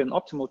simple in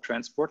optimal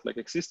transport, like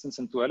existence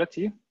and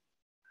duality,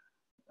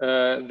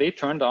 they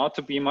turned out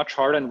to be much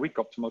harder in weak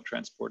optimal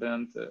transport.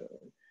 And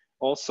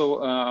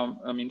also,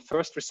 I mean,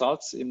 first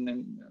results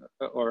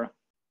or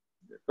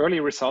early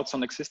results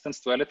on existence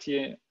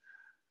duality,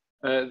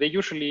 they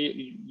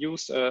usually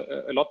use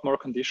a lot more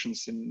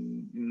conditions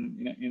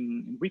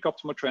in weak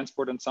optimal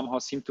transport, and somehow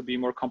seem to be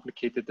more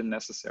complicated than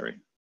necessary.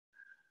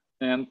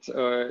 And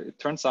it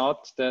turns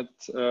out that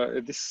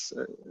this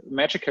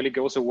magically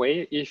goes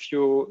away if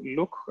you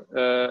look,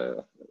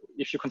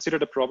 if you consider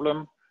the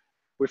problem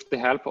with the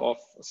help of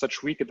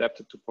such weak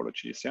adapted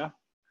topologies. Yeah.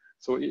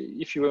 So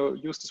if you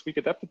use this weak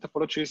adapted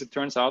topologies, it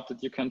turns out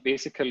that you can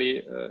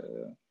basically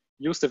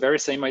use the very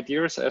same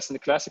ideas as in the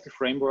classical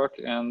framework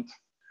and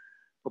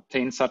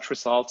obtain such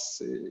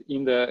results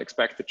in the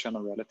expected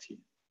generality.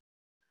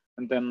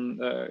 And then,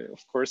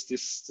 of course,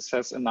 this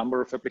has a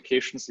number of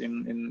applications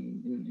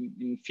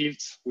in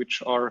fields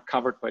which are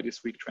covered by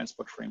this weak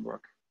transport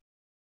framework.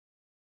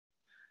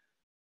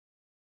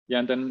 Yeah,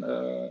 and then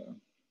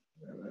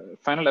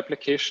final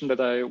application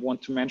that I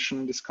want to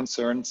mention, this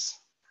concerns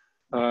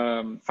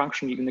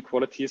functional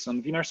inequalities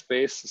on Wiener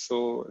space.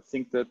 So I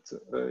think that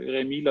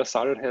Rémi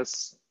Lassalle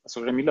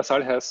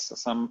has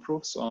some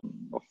proofs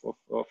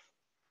of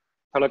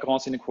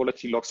Palagrand's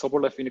inequality, log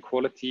Sobolev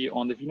inequality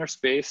on the Wiener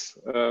space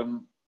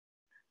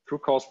through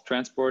causal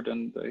transport.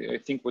 And I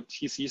think what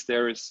he sees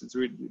there is, it's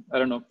really, I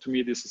don't know, to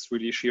me, this is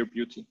really sheer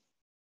beauty.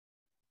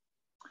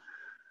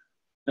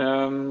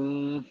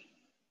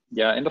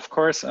 Yeah, and of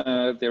course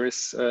there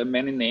is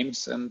many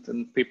names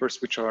and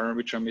papers which are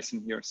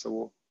missing here.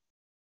 So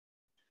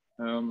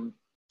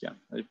yeah,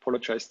 I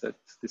apologize that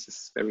this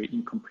is very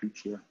incomplete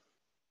here.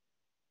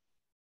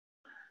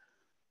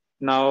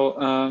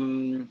 Now,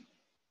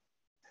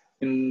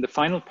 in the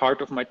final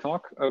part of my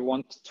talk, I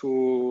want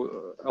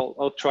to,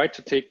 I'll try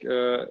to take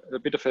a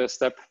bit of a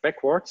step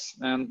backwards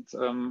and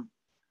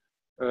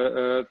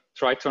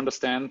try to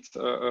understand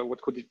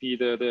what could it be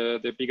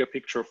the bigger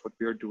picture of what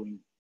we are doing.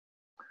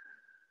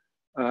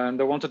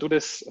 And I want to do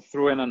this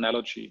through an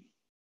analogy.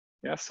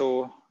 Yeah,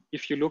 so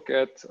if you look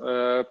at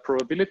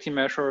probability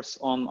measures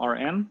on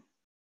Rn,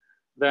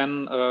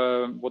 then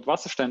what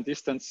Wasserstein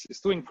distance is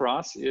doing for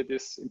us, it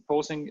is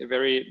imposing a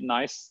very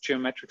nice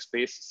geometric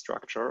space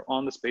structure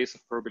on the space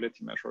of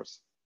probability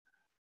measures.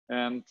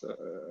 And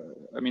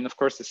I mean, of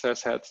course, this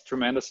has had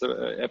tremendous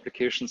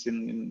applications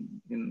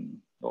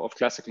of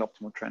classical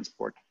optimal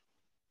transport.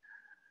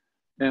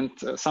 And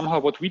somehow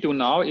what we do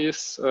now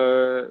is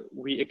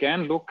we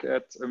again look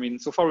at, I mean,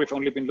 so far we've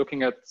only been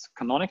looking at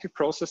canonical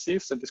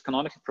processes, and these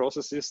canonical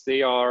processes,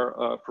 they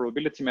are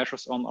probability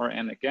measures on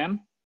Rn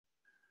again.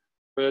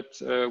 But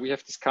we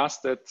have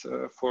discussed that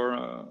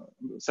for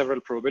several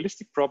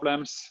probabilistic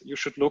problems, you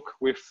should look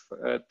with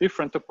a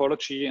different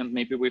topology and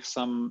maybe with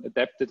some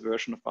adapted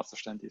version of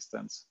Wasserstein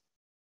distance.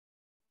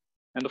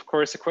 And of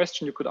course, the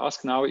question you could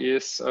ask now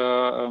is,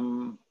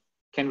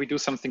 can we do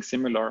something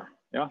similar?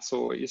 Yeah,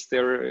 so is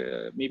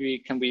there, maybe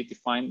can we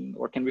define,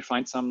 or can we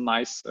find some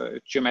nice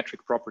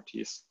geometric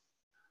properties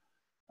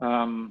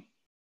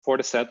for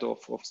the set of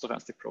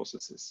stochastic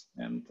processes?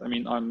 And I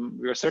mean,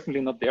 we are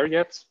certainly not there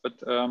yet, but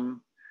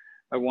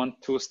I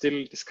want to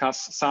still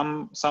discuss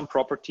some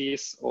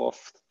properties of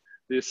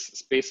this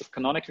space of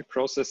canonical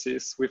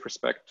processes with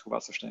respect to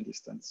Wasserstein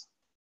distance.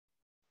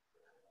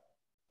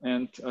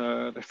 And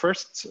the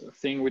first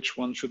thing which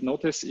one should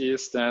notice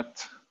is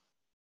that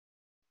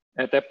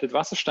adapted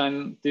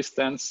Wasserstein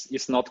distance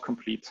is not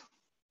complete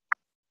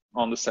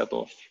on the set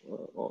of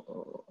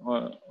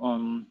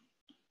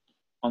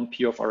on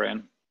P of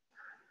Rn.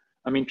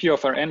 I mean, P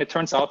of Rn, it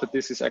turns out that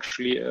this is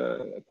actually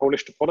a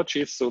Polish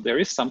topology, so there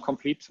is some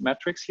complete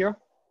matrix here,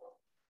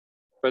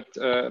 but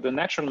the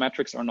natural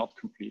metrics are not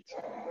complete.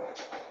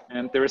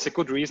 And there is a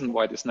good reason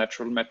why these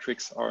natural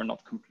metrics are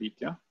not complete,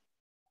 yeah?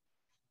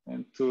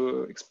 And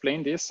to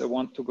explain this, I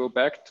want to go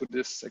back to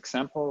this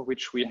example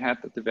which we had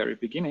at the very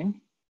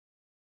beginning.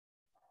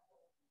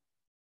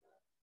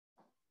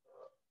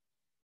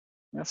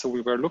 Yeah, so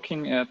we were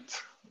looking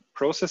at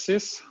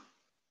processes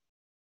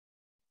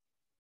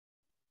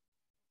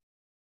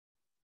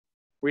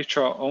which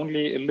are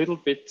only a little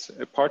bit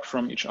apart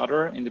from each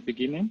other in the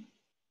beginning.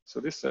 So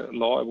this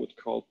law I would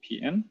call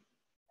Pn.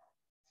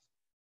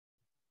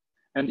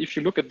 And if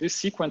you look at this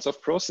sequence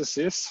of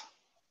processes,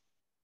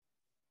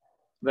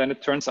 then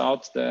it turns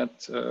out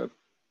that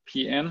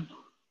Pn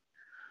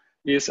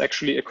is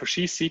actually a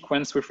Cauchy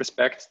sequence with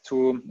respect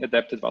to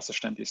adapted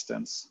Wasserstein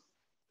distance.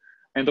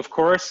 And of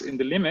course, in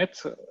the limit,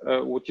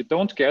 what you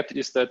don't get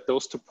is that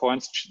those 2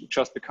 points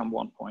just become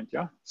 1 point,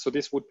 yeah? So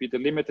this would be the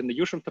limit in the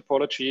usual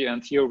topology,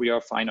 and here we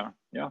are finer,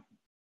 yeah?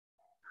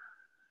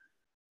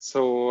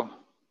 So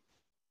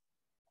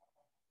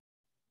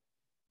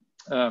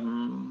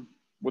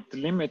what the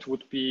limit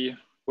would be,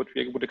 what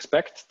we would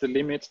expect the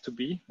limit to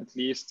be, at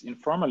least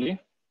informally,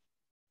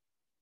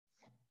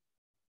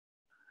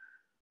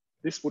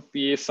 this would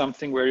be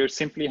something where you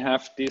simply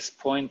have this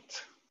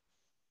point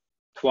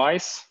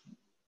twice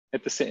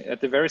at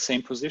the very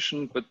same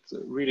position, but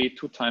really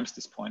 2 times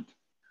this point.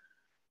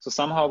 So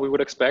somehow we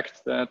would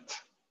expect that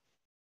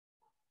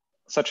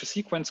such a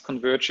sequence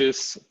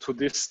converges to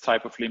this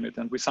type of limit,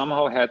 and we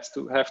somehow have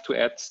to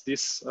add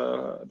this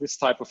this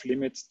type of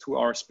limit to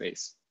our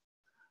space.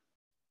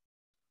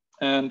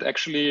 And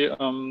actually,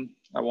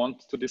 I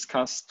want to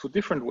discuss 2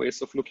 different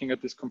ways of looking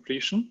at this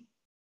completion.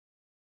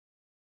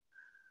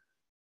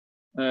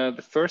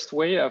 The first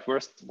way, I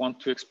first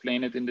want to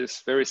explain it in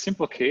this very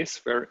simple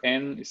case where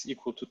n is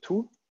equal to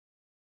 2.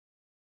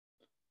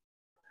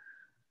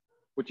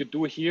 What you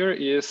do here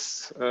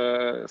is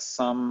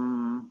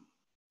some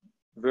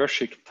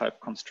Vershik type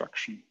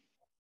construction.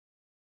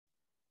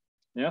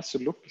 Yeah, so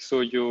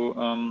you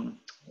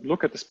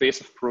look at the space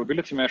of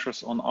probability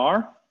measures on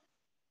R.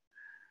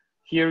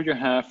 Here you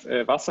have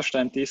a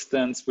Wasserstein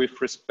distance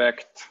with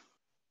respect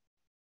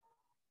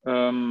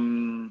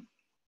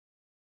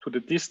to the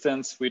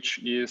distance, which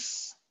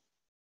is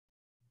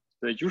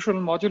the usual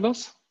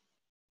modulus.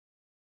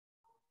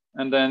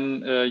 And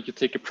then you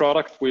take a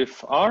product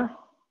with R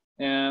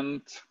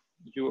and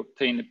you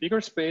obtain a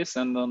bigger space.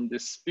 And on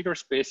this bigger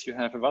space, you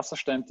have a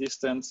Wasserstein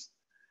distance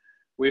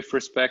with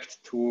respect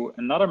to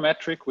another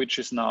metric, which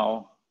is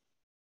now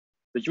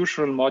the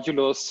usual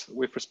modulus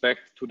with respect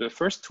to the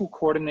first 2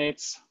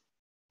 coordinates,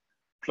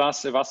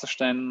 plus a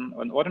Wasserstein,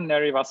 an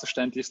ordinary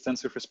Wasserstein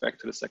distance with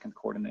respect to the second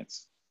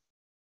coordinates.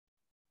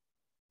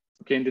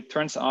 Okay, and it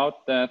turns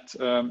out that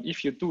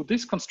if you do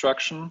this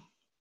construction,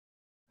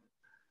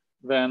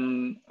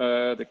 then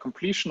the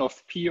completion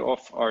of P of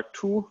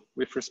R2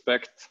 with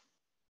respect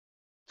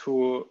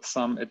to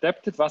some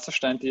adapted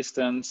Wasserstein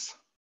distance,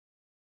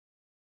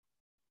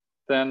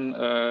 then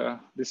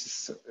this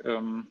is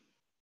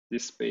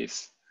this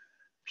space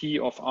P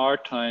of R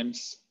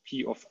times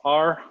P of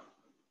R,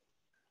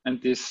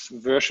 and this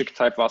Virchow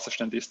type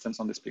Wasserstein distance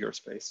on this bigger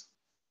space.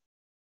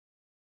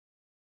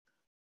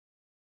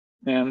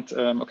 And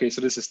okay, so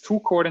this is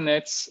 2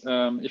 coordinates.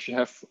 If you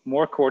have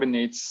more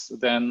coordinates,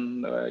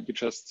 then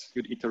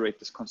you'd iterate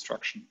this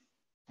construction.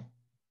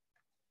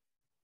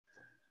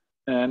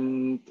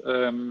 And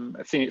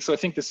I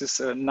think this is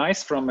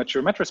nice from a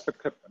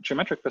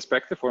geometric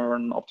perspective or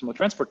an optimal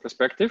transport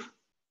perspective,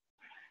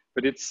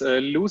 but it's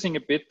losing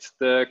a bit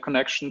the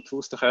connection to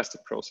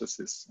stochastic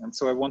processes. And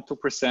so I want to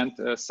present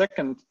a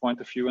second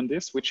point of view on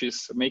this, which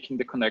is making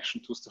the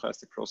connection to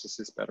stochastic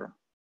processes better.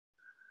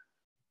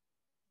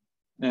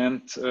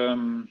 And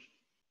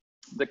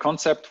the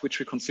concept which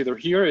we consider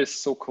here is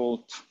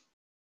so-called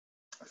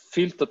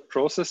filtered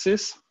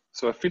processes.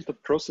 So a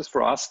filtered process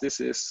for us, this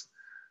is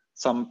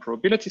some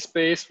probability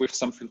space with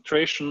some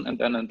filtration and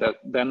then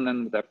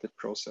an adapted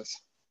process.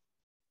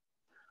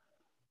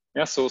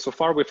 Yeah, so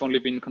far we've only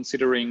been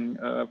considering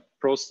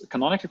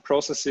canonical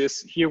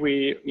processes. Here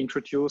we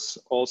introduce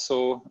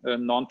also a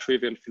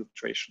non-trivial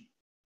filtration.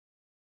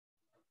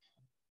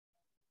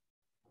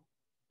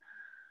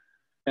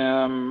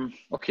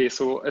 Okay,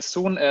 so as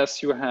soon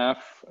as you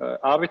have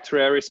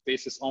arbitrary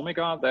spaces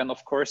omega, then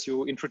of course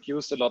you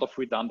introduce a lot of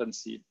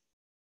redundancy.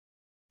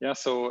 Yeah,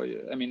 so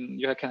I mean,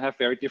 you can have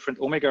very different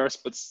omegas,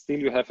 but still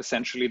you have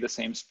essentially the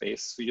same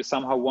space. So you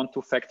somehow want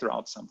to factor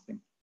out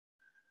something.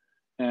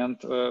 And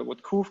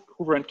what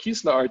Hoover and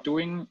Kiesler are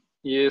doing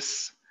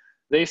is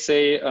they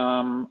say,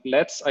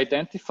 let's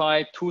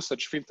identify 2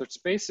 such filtered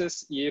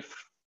spaces if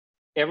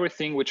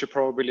everything which a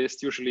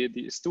probabilist usually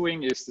is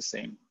doing is the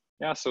same.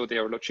 Yeah, so they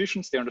are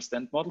logicians, they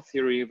understand model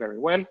theory very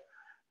well,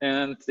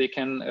 and they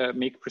can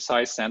make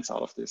precise sense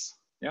out of this.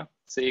 Yeah,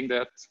 saying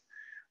that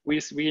we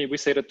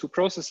say that 2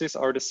 processes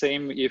are the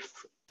same if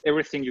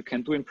everything you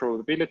can do in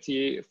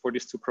probability for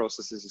these 2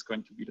 processes is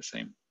going to be the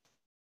same.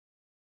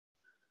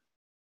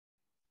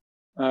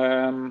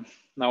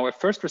 Now, a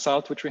first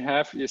result which we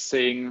have is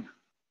saying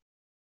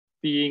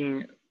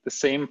being the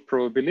same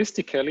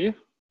probabilistically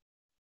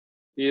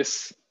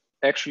is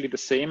actually the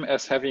same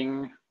as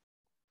having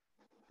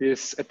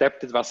this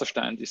adapted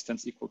Wasserstein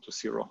distance equal to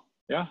 0.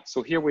 Yeah,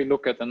 so here we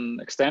look at an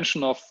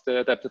extension of the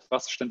adapted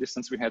Wasserstein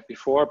distance we had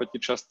before, but you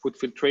just put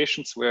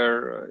filtrations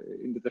where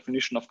in the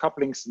definition of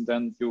couplings, and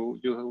then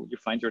you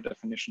find your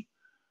definition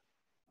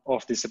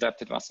of this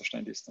adapted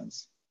Wasserstein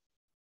distance.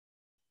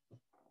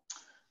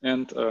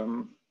 And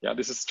yeah,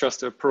 this is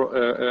just a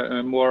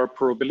more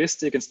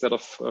probabilistic instead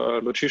of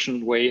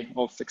logician way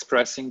of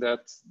expressing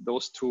that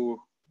those 2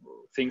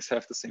 things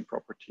have the same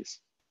properties.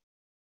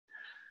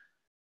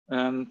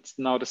 And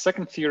now the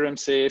second theorem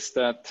says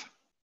that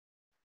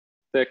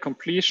the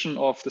completion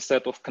of the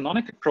set of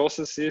canonical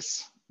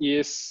processes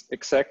is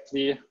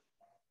exactly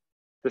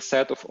the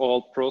set of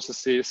all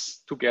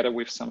processes together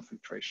with some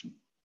filtration.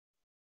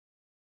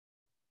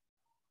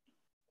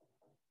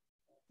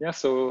 Yeah,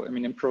 so I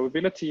mean, in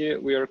probability,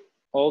 we are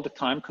all the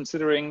time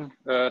considering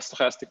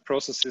stochastic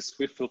processes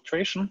with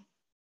filtration.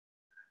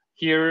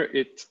 Here,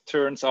 it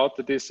turns out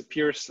that this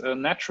appears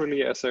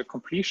naturally as a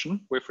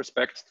completion with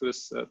respect to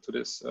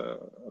this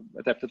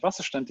adapted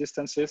Wasserstein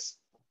distances.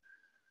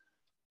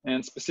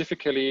 And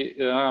specifically,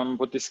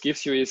 what this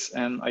gives you is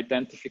an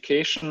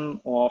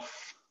identification of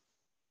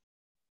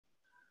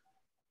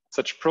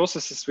such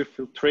processes with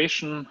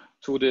filtration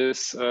to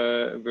this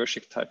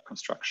Virchow type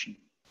construction.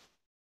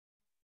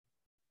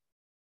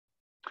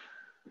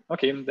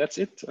 Okay, that's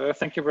it.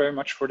 Thank you very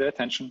much for the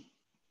attention.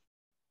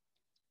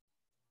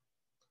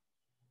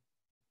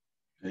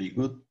 Very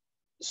good.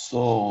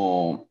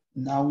 So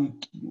now we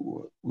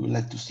would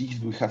like to see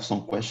if we have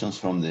some questions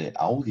from the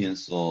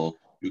audience. So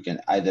you can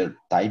either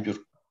type your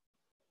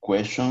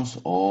questions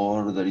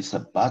or there is a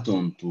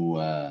button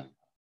to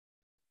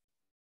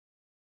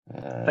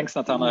thanks,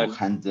 Nathanael.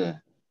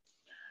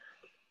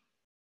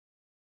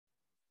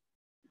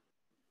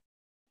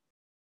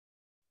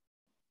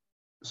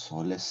 So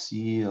let's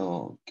see.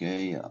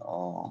 Okay.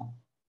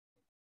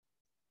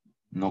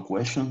 No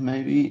questions,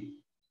 maybe.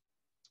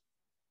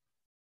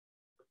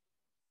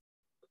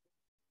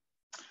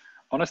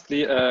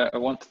 Honestly, I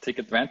want to take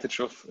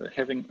advantage of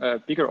having a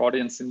bigger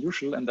audience than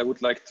usual, and I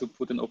would like to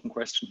put an open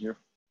question here.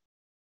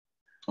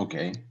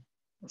 Okay.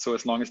 So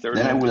as long as there is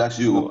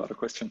no other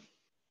question.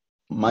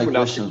 My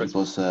question,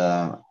 because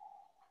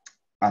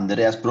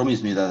Andreas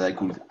promised me that I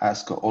could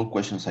ask all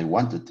questions I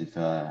wanted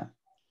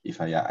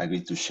if I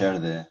agreed to share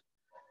the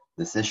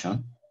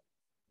session.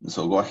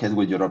 So go ahead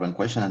with your open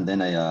question, and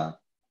then I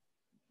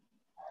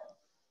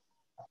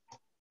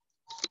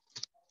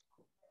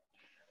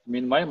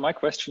mean, my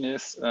question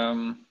is,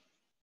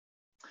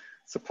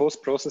 suppose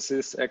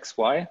processes X,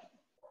 Y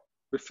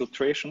with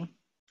filtration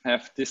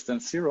have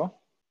distance 0.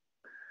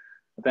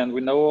 Then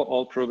we know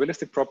all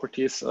probabilistic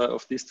properties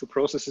of these 2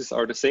 processes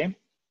are the same.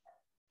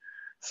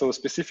 So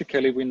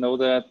specifically, we know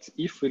that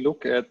if we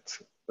look at,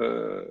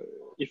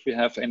 if we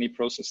have any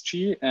process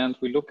G and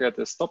we look at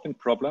the stopping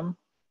problem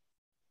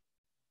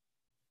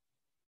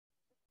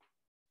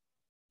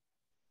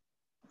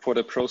for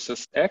the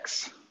process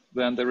X,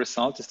 then the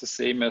result is the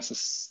same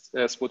as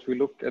what we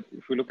look at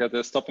if we look at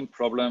the stopping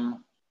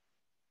problem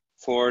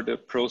for the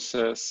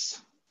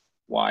process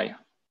Y.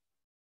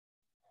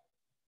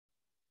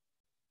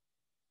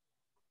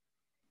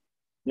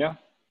 Yeah,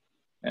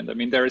 and I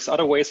mean there is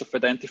other ways of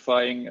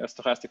identifying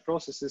stochastic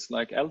processes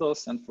like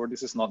LDOS, and for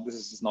this is not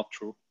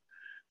true.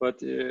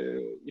 But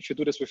if you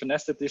do this with a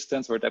nested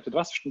distance or adapted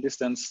Wasserstein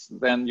distance,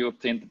 then you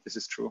obtain that this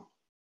is true.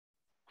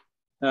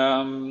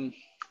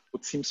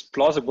 What seems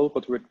plausible,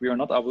 but what we are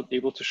not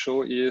able to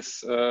show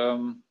is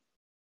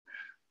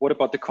what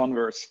about the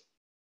converse?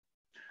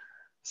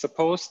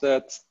 Suppose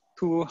that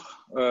two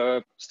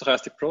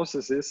stochastic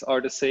processes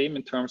are the same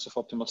in terms of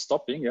optimal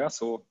stopping. Yeah,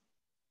 so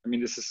I mean,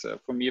 this is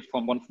for me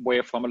from one way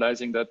of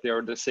formalizing that they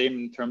are the same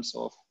in terms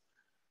of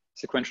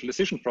sequential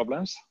decision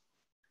problems.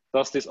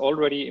 Does this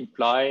already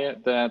imply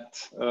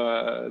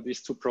that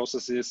these two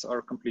processes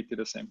are completely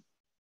the same?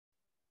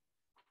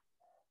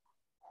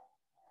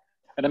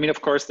 And I mean,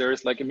 of course, there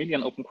is like a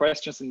million open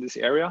questions in this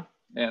area.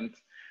 And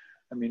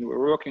I mean,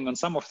 we're working on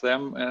some of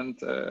them. And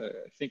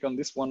I think on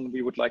this one,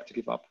 we would like to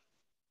give up.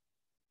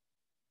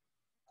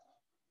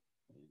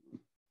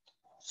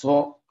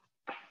 So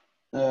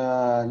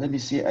let me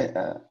see.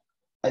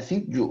 I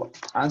think you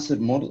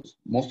answered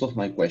most of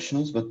my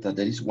questions, but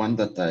there is one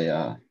that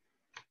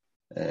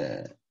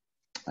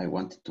I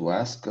wanted to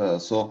ask.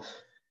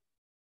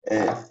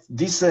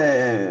 This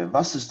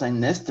Wasserstein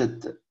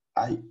nested,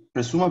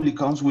 presumably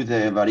comes with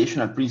a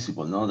variational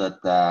principle, no?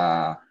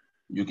 That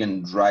you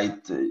can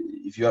write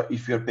if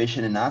you are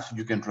patient enough,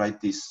 you can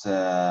write this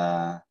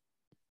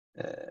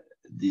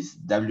this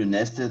W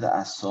nested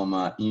as some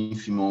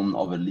infimum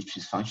over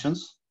Lipschitz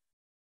functions.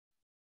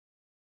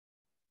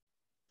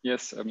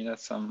 Yes, I mean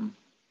that's some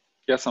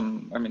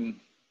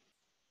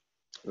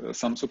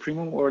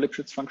supremum or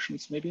Lipschitz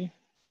functions maybe.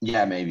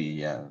 Yeah, maybe.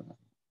 Yeah.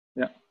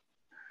 Yeah.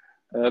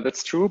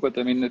 That's true, but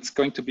I mean, it's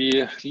going to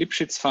be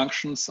Lipschitz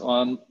functions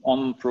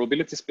on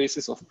probability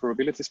spaces of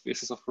probability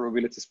spaces of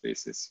probability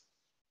spaces.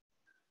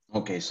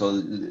 Okay,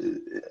 so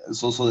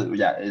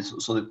yeah,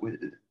 so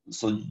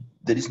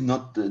there is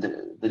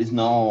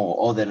no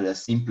other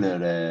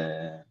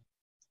simpler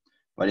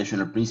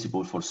variational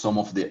principle for some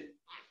of the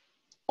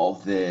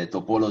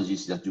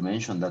topologies that you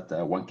mentioned that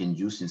one can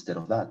use instead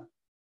of that.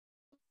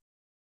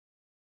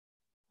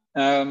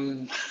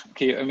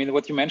 Okay, I mean,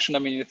 what you mentioned, I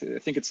mean, I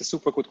think it's a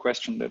super good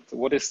question. That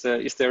what is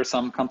there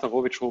some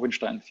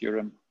Kantorowicz-Rubinstein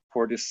theorem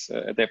for this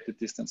adapted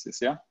distances?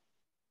 Yeah.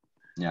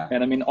 Yeah.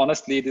 And I mean,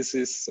 honestly, this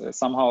is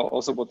somehow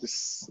also what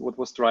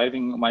was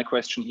driving my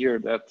question here.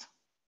 That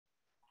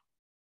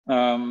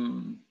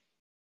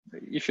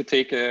if you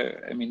take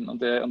I mean, on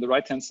the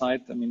right hand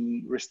side, I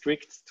mean,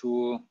 restrict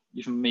to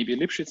even maybe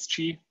Lipschitz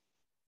G,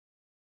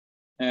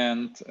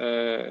 and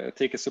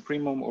take a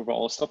supremum over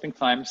all stopping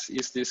times,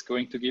 is this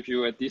going to give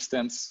you a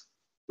distance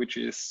which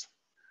is,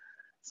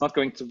 it's not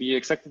going to be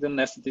exactly the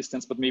nested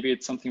distance, but maybe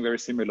it's something very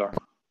similar.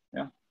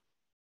 Yeah.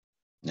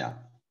 Yeah.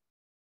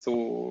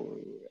 So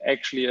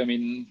actually, I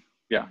mean,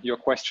 yeah, your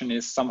question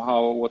is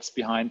somehow what's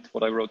behind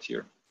what I wrote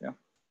here. Yeah.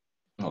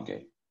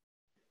 Okay.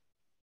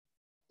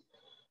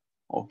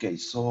 Okay,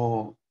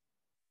 so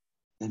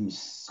let me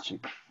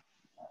check.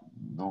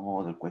 No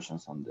other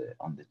questions on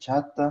the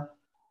chat.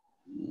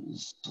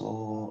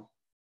 So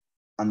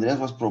Andreas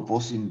was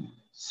proposing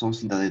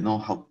something that I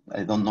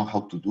don't know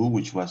how to do,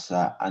 which was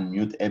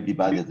unmute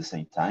everybody at the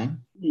same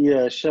time.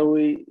 Yeah,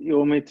 you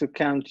want me to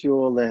count you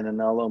all in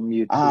and I'll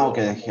unmute you?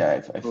 Okay,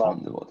 yeah, I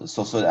found the button.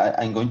 So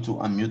I'm going to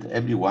unmute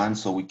everyone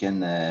so we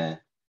can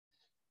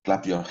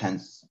clap your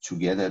hands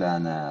together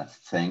and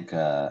thank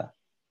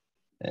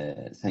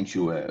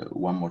you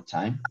one more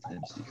time.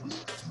 Let me see if this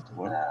is going to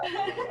work.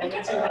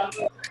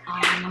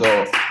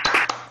 So,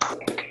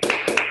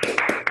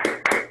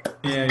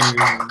 yeah,